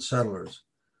German settlers,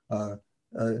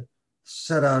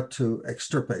 set out to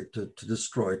extirpate, to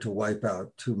destroy, to wipe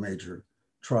out two major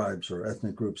tribes or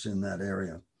ethnic groups in that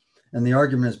area. And the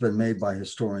argument has been made by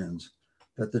historians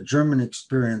that the German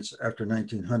experience after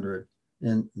 1900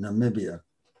 in Namibia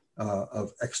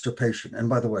of extirpation, and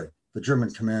by the way, the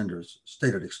German commanders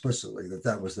stated explicitly that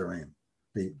that was their aim,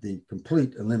 the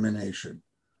complete elimination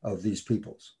of these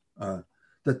peoples,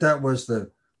 that was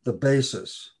the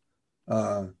basis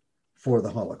for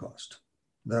the Holocaust.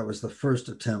 That was the first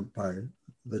attempt by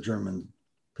the German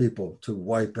people to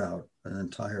wipe out an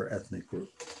entire ethnic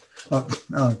group.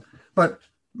 But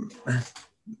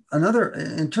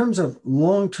in terms of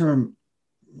long-term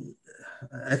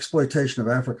exploitation of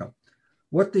Africa,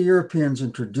 what the Europeans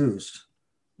introduced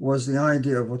was the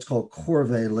idea of what's called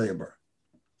corvée labor,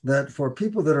 that for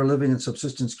people that are living in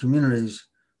subsistence communities,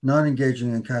 not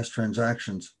engaging in cash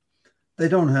transactions, they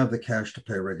don't have the cash to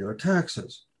pay regular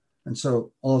taxes. And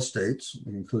so all states,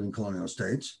 including colonial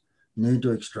states, need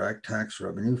to extract tax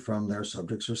revenue from their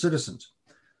subjects or citizens.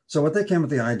 So what they came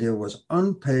with the idea was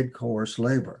unpaid coerced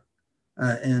labor.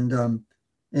 In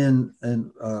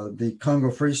the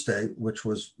Congo Free State, which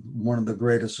was one of the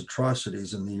greatest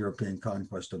atrocities in the European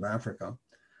conquest of Africa,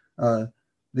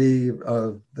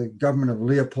 the government of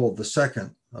Leopold II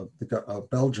of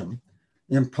Belgium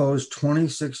imposed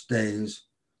 26 days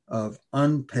of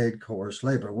unpaid coerced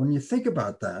labor. When you think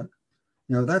about that,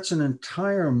 that's an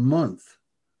entire month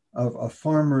of a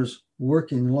farmer's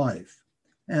working life.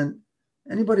 And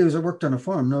anybody who's worked on a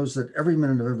farm knows that every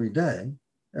minute of every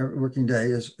working day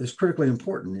is critically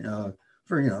important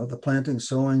for, the planting,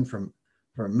 sowing, for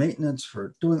maintenance,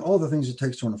 for doing all the things it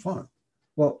takes to run a farm.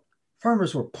 Well,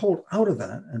 farmers were pulled out of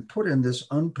that and put in this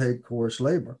unpaid coerced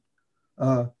labor.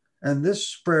 And this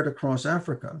spread across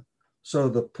Africa. So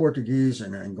the Portuguese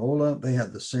in Angola, they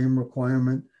had the same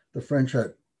requirement. The French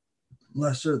had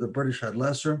lesser, the British had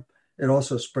lesser. It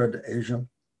also spread to Asia.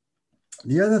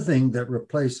 The other thing that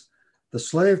replaced the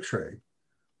slave trade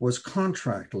was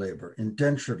contract labor,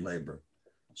 indentured labor.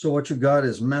 So what you got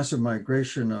is massive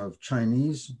migration of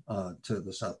Chinese to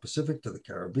the South Pacific, to the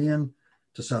Caribbean,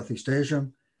 to Southeast Asia.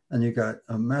 And you got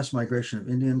a mass migration of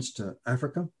Indians to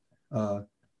Africa,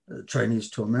 Chinese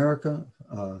to America.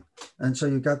 And so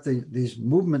you got these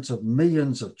movements of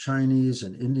millions of Chinese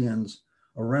and Indians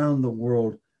around the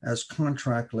world as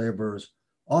contract laborers,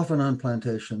 often on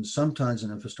plantations, sometimes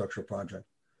in infrastructure projects.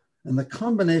 And the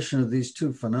combination of these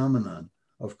two phenomena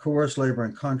of coerced labor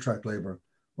and contract labor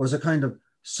was a kind of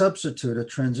substitute, a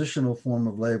transitional form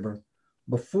of labor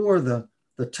before the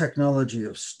technology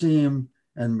of steam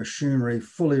and machinery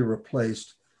fully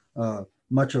replaced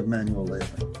much of manual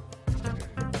labor.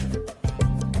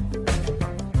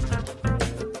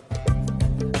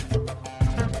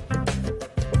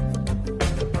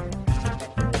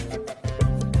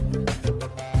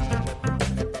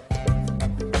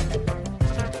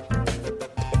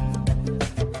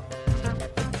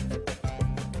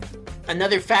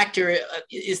 Another factor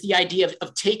is the idea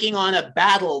of taking on a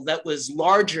battle that was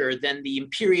larger than the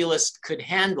imperialist could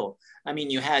handle. I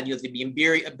mean, you had the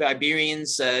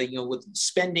Iberians, with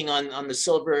spending on the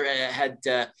silver,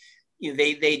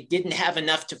 they didn't have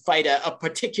enough to fight a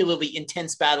particularly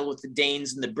intense battle with the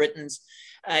Danes and the Britons.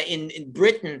 In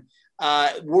Britain,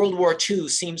 World War II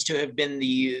seems to have been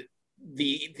the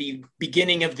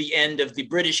beginning of the end of the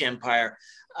British Empire.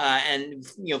 And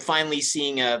finally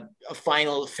seeing a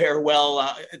final farewell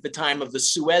at the time of the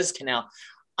Suez Canal.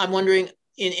 I'm wondering,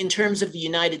 in terms of the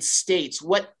United States,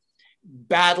 what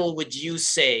battle would you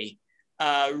say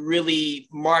really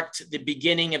marked the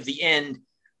beginning of the end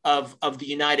of the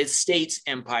United States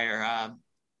empire?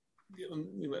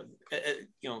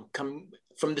 Come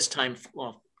from this time,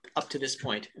 up to this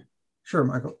point. Sure,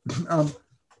 Michael.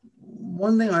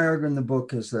 One thing I argue in the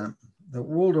book is that the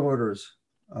world orders,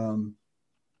 um,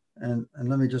 and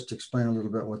let me just explain a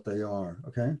little bit what they are,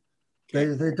 okay?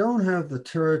 They don't have the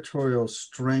territorial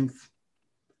strength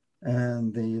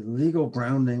and the legal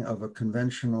grounding of a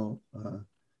conventional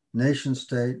nation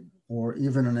state or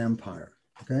even an empire,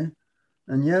 okay?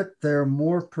 And yet they're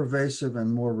more pervasive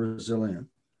and more resilient.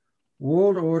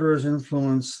 World orders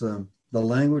influence the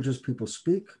languages people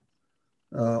speak,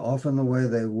 often the way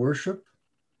they worship,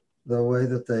 the way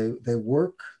that they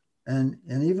work, and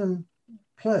even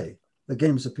play, the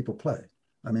games that people play.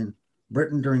 I mean,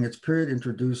 Britain during its period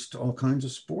introduced all kinds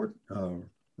of sport,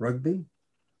 rugby,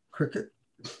 cricket,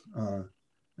 uh,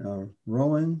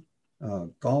 rowing,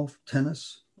 golf,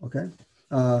 tennis. Okay.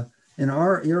 In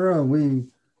our era, we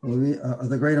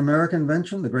the great American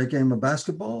invention, the great game of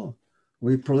basketball,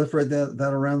 we proliferated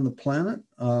that around the planet,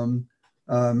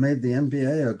 made the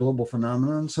NBA a global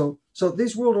phenomenon. So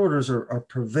these world orders are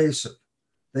pervasive.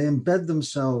 They embed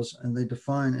themselves and they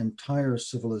define entire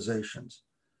civilizations.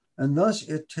 And thus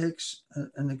it takes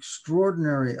an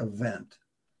extraordinary event,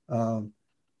 uh,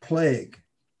 plague,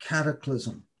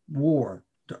 cataclysm, war,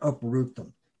 to uproot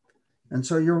them. And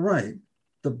so you're right.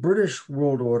 The British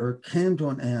world order came to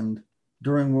an end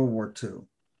during World War II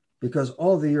because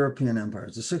all the European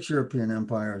empires, the 6 European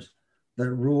empires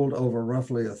that ruled over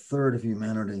roughly a third of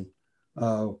humanity,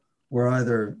 were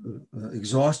either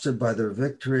exhausted by their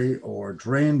victory or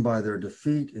drained by their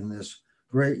defeat in this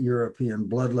great European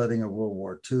bloodletting of World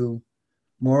War II.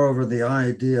 Moreover, the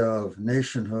idea of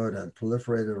nationhood had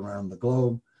proliferated around the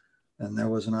globe, and there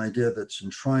was an idea that's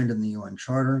enshrined in the UN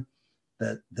Charter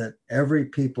that every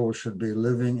people should be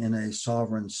living in a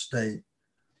sovereign state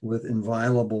with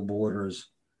inviolable borders.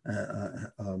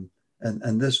 And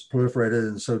this proliferated,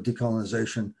 and so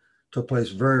decolonization took place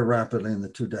very rapidly in the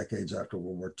 2 decades after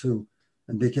World War II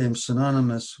and became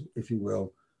synonymous, if you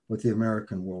will, with the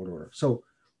American world order. So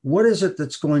what is it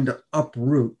that's going to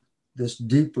uproot this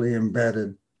deeply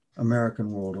embedded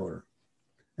American world order?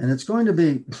 And it's going to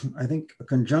be, I think, a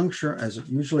conjuncture, as it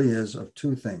usually is, of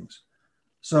two things: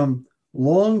 some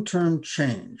long-term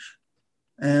change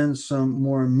and some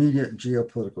more immediate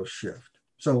geopolitical shift.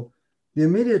 So the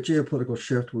immediate geopolitical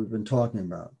shift we've been talking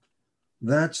about,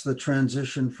 that's the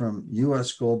transition from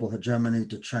US global hegemony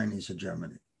to Chinese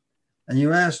hegemony. And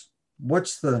you asked,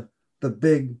 what's the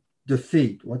big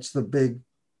defeat? What's the big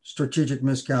strategic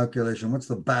miscalculation? What's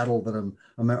the battle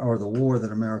or the war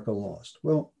that America lost?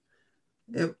 Well,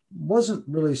 it wasn't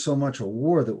really so much a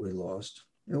war that we lost.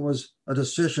 It was a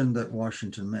decision that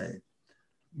Washington made.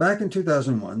 Back in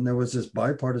 2001, there was this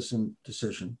bipartisan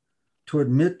decision to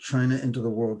admit China into the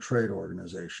World Trade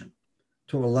Organization,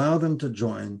 to allow them to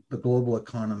join the global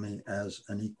economy as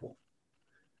an equal.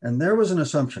 And there was an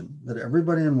assumption that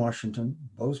everybody in Washington,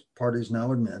 both parties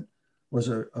now admit, was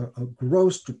a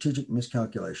gross strategic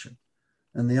miscalculation.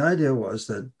 And the idea was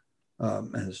that,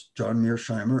 as John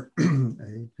Mearsheimer,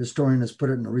 a historian, has put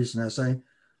it in a recent essay,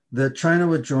 that China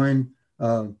would join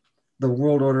the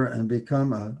world order and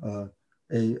become a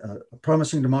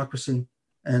promising democracy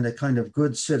and a kind of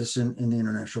good citizen in the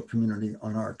international community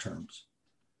on our terms.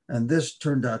 And this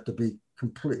turned out to be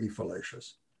completely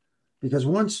fallacious, because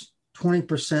once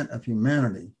 20% of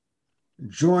humanity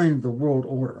joined the world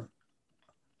order,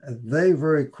 they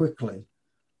very quickly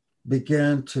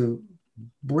began to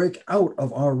break out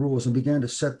of our rules and began to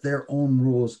set their own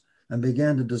rules and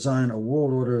began to design a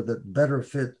world order that better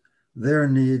fit their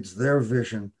needs, their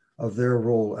vision of their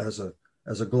role as a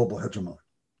global hegemon.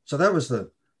 So that was the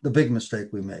big mistake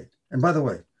we made. And by the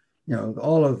way,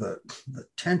 all of the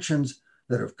tensions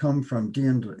that have come from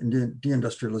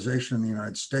deindustrialization in the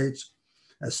United States,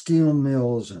 as steel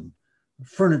mills and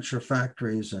furniture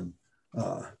factories and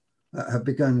have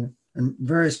begun, and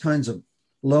various kinds of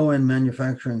low-end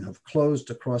manufacturing have closed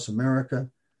across America,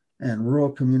 and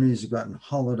rural communities have gotten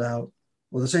hollowed out.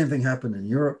 Well, the same thing happened in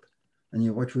Europe.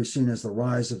 And what we've seen is the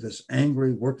rise of this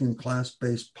angry working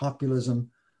class-based populism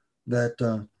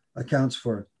that accounts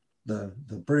for the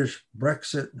British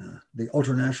Brexit, the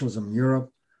ultranationalism in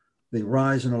Europe, the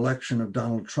rise and election of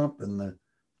Donald Trump and the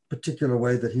particular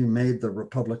way that he made the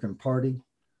Republican Party.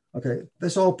 Okay,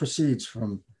 this all proceeds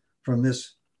from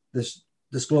this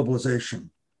globalization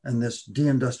and this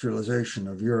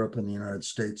deindustrialization of Europe and the United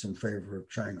States in favor of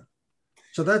China.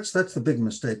 So that's the big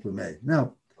mistake we made.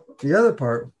 Now, the other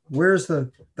part, where's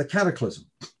the cataclysm?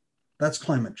 That's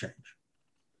climate change,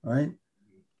 right?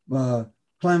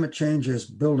 Climate change is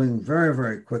building very,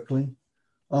 very quickly.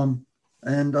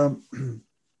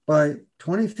 By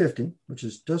 2050, which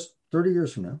is just 30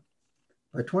 years from now,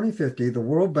 by 2050, the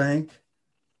World Bank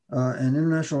and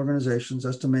international organizations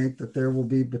estimate that there will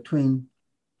be between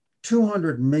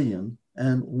 200 million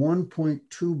and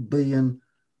 1.2 billion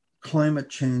climate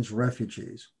change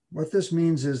refugees. What this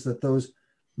means is that those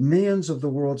millions of the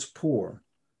world's poor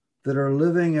that are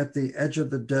living at the edge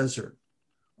of the desert,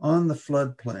 on the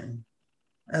floodplain,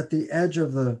 at the edge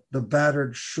of the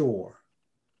battered shore,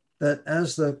 that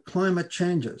as the climate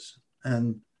changes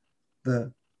and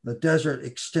the desert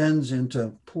extends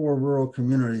into poor rural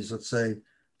communities, let's say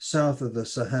south of the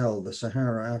Sahel, the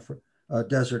Sahara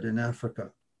Desert in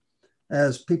Africa,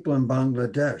 as people in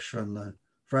Bangladesh on the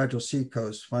fragile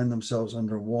seacoast find themselves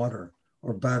underwater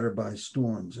or battered by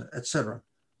storms, etc.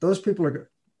 Those people are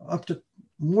up to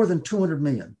more than 200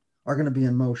 million are going to be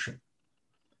in motion.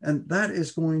 And that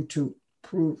is going to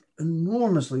prove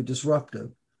enormously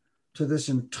disruptive to this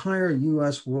entire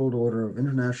US world order of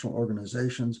international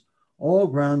organizations, all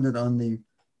grounded on the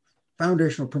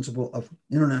foundational principle of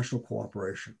international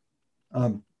cooperation.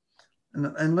 And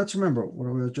let's remember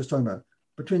what we were just talking about.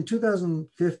 Between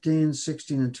 2015,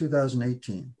 16, and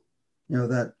 2018,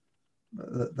 that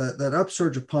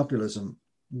upsurge of populism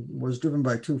was driven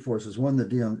by two forces. One, the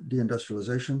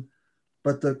deindustrialization,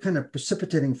 but the kind of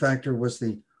precipitating factor was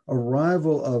the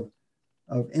arrival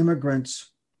of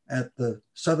immigrants at the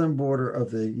southern border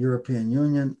of the European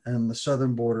Union and the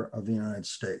southern border of the United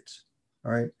States.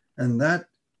 All right. And that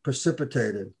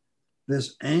precipitated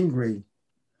this angry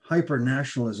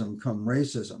hyper-nationalism come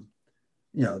racism.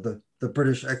 The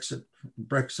British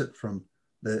Brexit from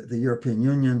the European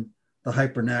Union, the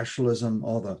hyper-nationalism,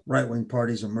 all the right-wing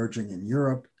parties emerging in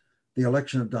Europe, the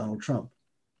election of Donald Trump.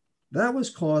 That was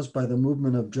caused by the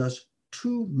movement of just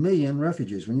 2 million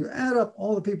refugees. When you add up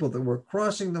all the people that were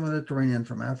crossing the Mediterranean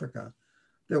from Africa,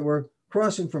 that were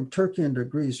crossing from Turkey into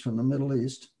Greece, from the Middle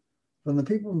East, from the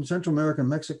people from Central America and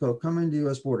Mexico coming to the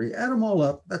US border, you add them all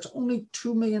up, that's only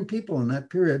 2 million people in that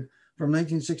period from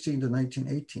 1916 to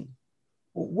 1918.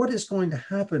 Well, what is going to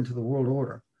happen to the world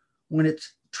order when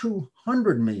it's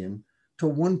 200 million to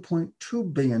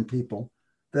 1.2 billion people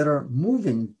that are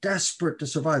moving, desperate to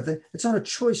survive? It's not a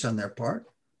choice on their part.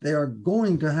 They are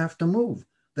going to have to move.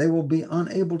 They will be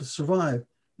unable to survive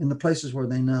in the places where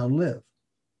they now live.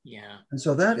 Yeah. And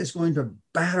so that is going to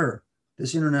batter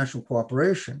this international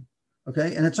cooperation.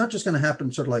 Okay. And it's not just going to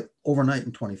happen sort of like overnight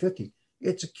in 2050.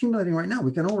 It's accumulating right now.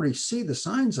 We can already see the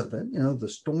signs of it. The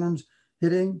storms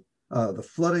hitting, the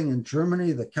flooding in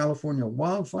Germany, the California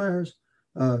wildfires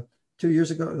 2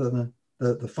 years ago,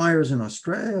 the fires in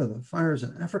Australia, the fires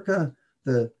in Africa,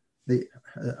 the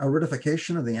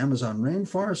aridification of the Amazon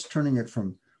rainforest, turning it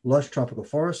from lush tropical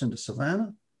forest into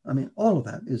savanna. I mean, all of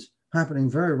that is happening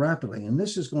very rapidly, and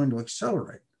this is going to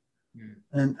accelerate.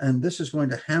 And this is going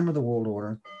to hammer the world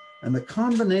order. And the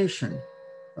combination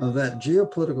of that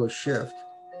geopolitical shift,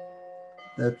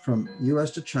 that from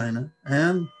US to China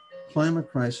and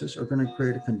climate crisis, are going to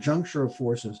create a conjuncture of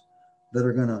forces that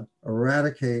are going to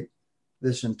eradicate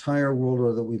this entire world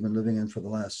order that we've been living in for the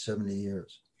last 70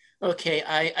 years. Okay,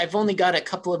 I've only got a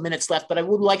couple of minutes left, but I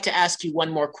would like to ask you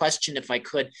one more question if I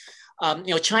could.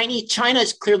 China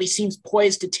clearly seems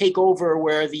poised to take over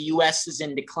where the US is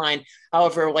in decline.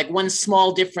 However, like one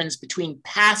small difference between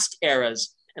past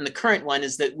eras and the current one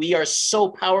is that we are so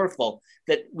powerful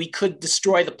that we could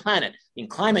destroy the planet. In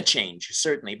climate change,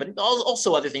 certainly, but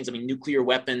also other things. I mean, nuclear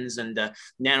weapons and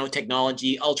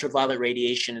nanotechnology, ultraviolet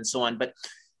radiation, and so on. But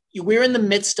we're in the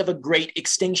midst of a great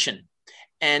extinction.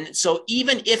 And so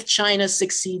even if China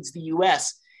succeeds the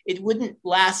US, it wouldn't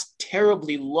last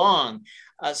terribly long.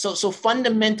 So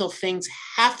fundamental things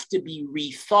have to be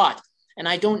rethought. And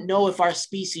I don't know if our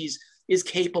species is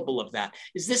capable of that.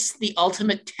 Is this the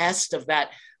ultimate test of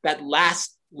that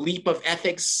last leap of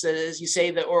ethics, as you say,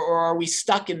 that, or are we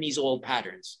stuck in these old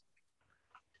patterns?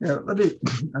 Yeah, let me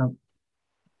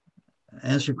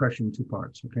answer your question in two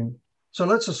parts, okay? So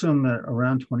let's assume that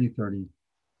around 2030,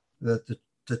 that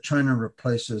the China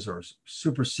replaces or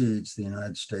supersedes the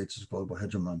United States as global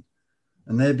hegemon,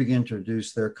 and they begin to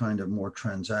introduce their kind of more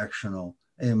transactional,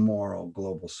 amoral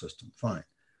global system. Fine.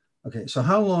 Okay, so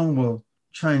how long will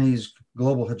Chinese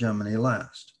global hegemony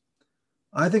last?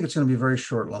 I think it's going to be very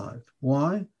short-lived.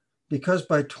 Why? Because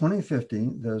by 2050,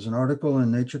 there's an article in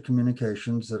Nature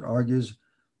Communications that argues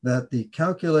that the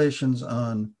calculations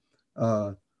on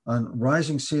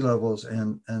rising sea levels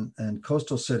and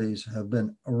coastal cities have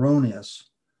been erroneous.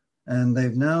 And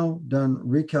they've now done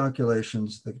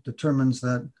recalculations that determines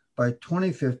that by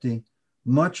 2050,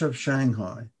 much of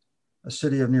Shanghai, a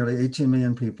city of nearly 18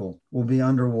 million people, will be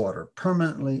underwater,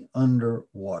 permanently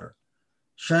underwater.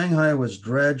 Shanghai was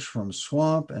dredged from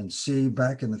swamp and sea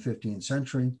back in the 15th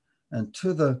century, and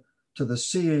to the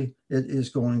sea, it is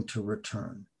going to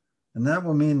return. And that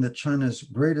will mean that China's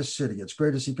greatest city, its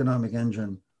greatest economic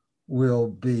engine, will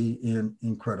be in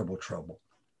incredible trouble.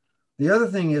 The other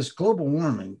thing is global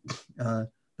warming.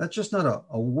 That's just not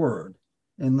a word.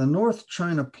 In the North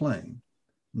China Plain,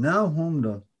 now home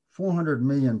to 400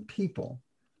 million people,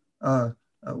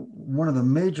 one of the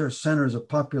major centers of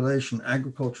population,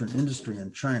 agriculture, and industry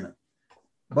in China.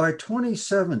 By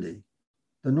 2070,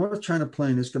 the North China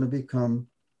Plain is going to become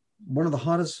one of the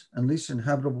hottest and least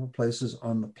inhabitable places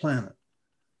on the planet.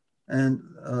 And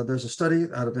there's a study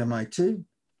out of MIT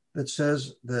that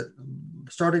says that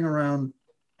starting around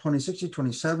 2060,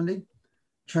 2070,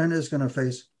 China is going to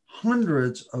face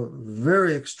hundreds of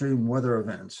very extreme weather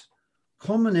events,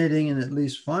 culminating in at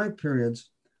least 5 periods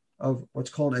of what's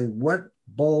called a wet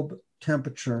bulb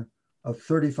temperature of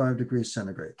 35 degrees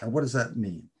centigrade. Now, what does that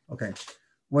mean? Okay,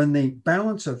 when the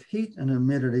balance of heat and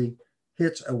humidity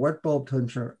hits a wet bulb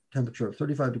temperature of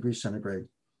 35 degrees centigrade,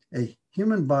 a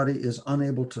human body is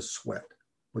unable to sweat,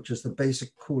 which is the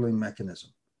basic cooling mechanism.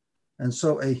 And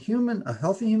so a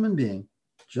healthy human being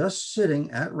just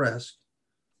sitting at rest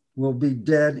will be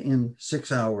dead in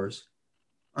 6 hours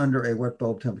under a wet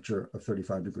bulb temperature of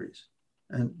 35 degrees.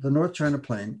 And the North China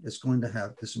Plain is going to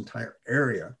have this entire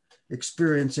area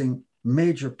experiencing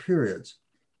major periods,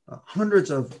 hundreds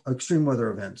of extreme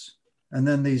weather events, and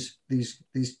then these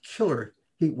killer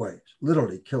heat waves,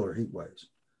 literally killer heat waves.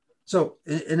 So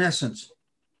in essence,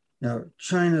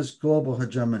 China's global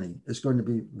hegemony is going to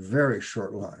be very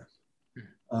short-lived.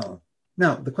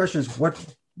 Now, the question is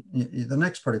the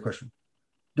next part of the question,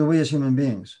 do we as human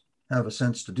beings have a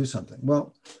sense to do something?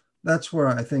 Well, that's where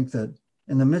I think that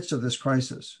in the midst of this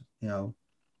crisis,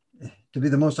 to be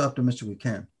the most optimistic we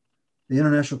can, the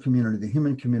international community, the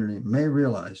human community may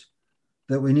realize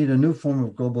that we need a new form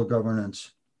of global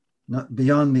governance, not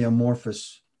beyond the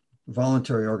amorphous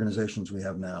voluntary organizations we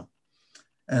have now.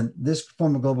 And this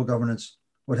form of global governance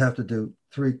would have to do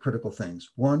 3 critical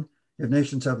things. 1, if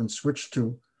nations haven't switched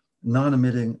to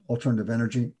non-emitting alternative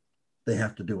energy, they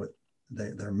have to do it.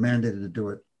 They're mandated to do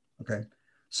it, okay?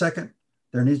 Second,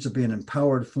 there needs to be an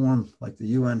empowered form like the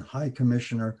UN High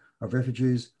Commissioner of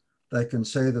Refugees that can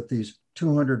say that these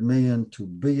 200 million to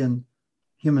billion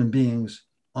human beings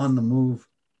on the move,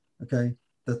 okay,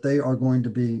 that they are going to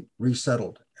be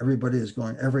resettled. Every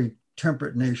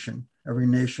temperate nation, every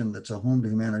nation that's a home to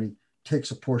humanity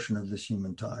takes a portion of this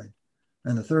human tide.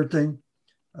 And the third thing,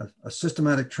 a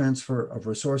systematic transfer of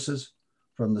resources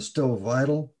from the still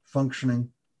vital,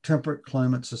 functioning, temperate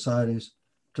climate societies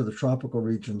to the tropical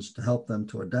regions to help them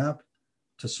to adapt,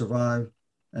 to survive,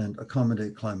 and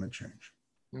accommodate climate change.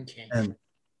 Okay. And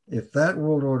if that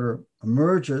world order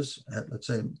emerges at, let's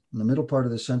say, in the middle part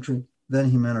of the century, then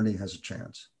humanity has a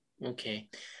chance. Okay.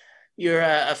 You're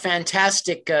a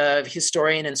fantastic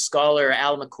historian and scholar,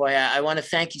 Al McCoy. I want to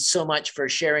thank you so much for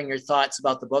sharing your thoughts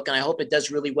about the book, and I hope it does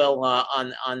really well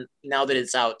on now that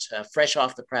it's out, fresh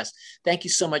off the press. Thank you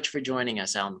so much for joining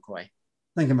us, Al McCoy.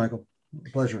 Thank you, Michael.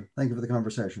 Pleasure. Thank you for the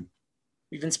conversation.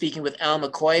 We've been speaking with Al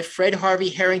McCoy, Fred Harvey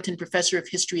Harrington Professor of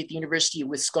History at the University of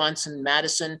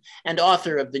Wisconsin-Madison, and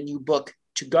author of the new book,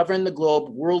 To Govern the Globe,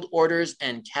 World Orders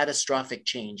and Catastrophic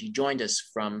Change. He joined us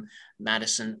from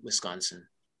Madison, Wisconsin.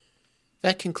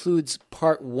 That concludes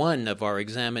part 1 of our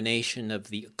examination of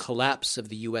the collapse of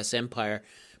the U.S. empire.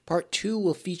 Part 2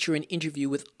 will feature an interview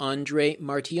with Andrei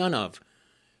Martyanov.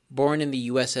 Born in the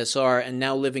USSR and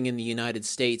now living in the United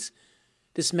States,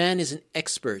 this man is an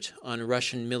expert on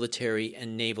Russian military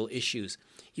and naval issues.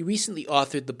 He recently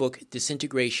authored the book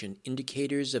Disintegration: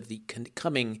 Indicators of the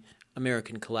Coming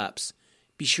American Collapse.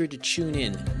 Be sure to tune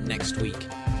in next week.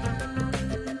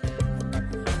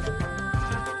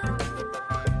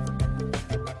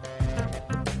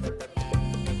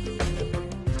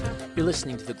 You're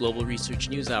listening to the Global Research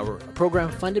News Hour, a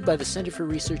program funded by the Center for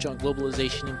Research on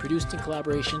Globalization and produced in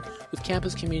collaboration with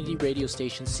campus community radio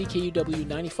station CKUW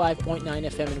 95.9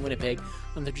 FM in Winnipeg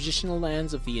on the traditional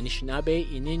lands of the Anishinaabe,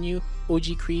 Ininu,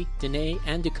 Oji-Cree, Dene,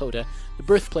 and Dakota, the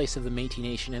birthplace of the Métis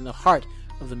Nation and the heart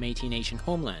of the Métis Nation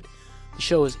homeland. The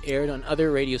show is aired on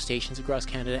other radio stations across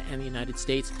Canada and the United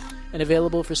States and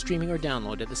available for streaming or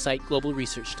download at the site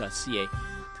globalresearch.ca.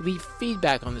 To leave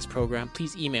feedback on this program,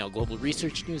 please email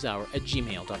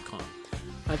globalresearchnewshour@gmail.com.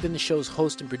 I've been the show's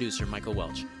host and producer, Michael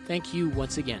Welch. Thank you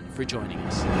once again for joining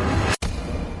us.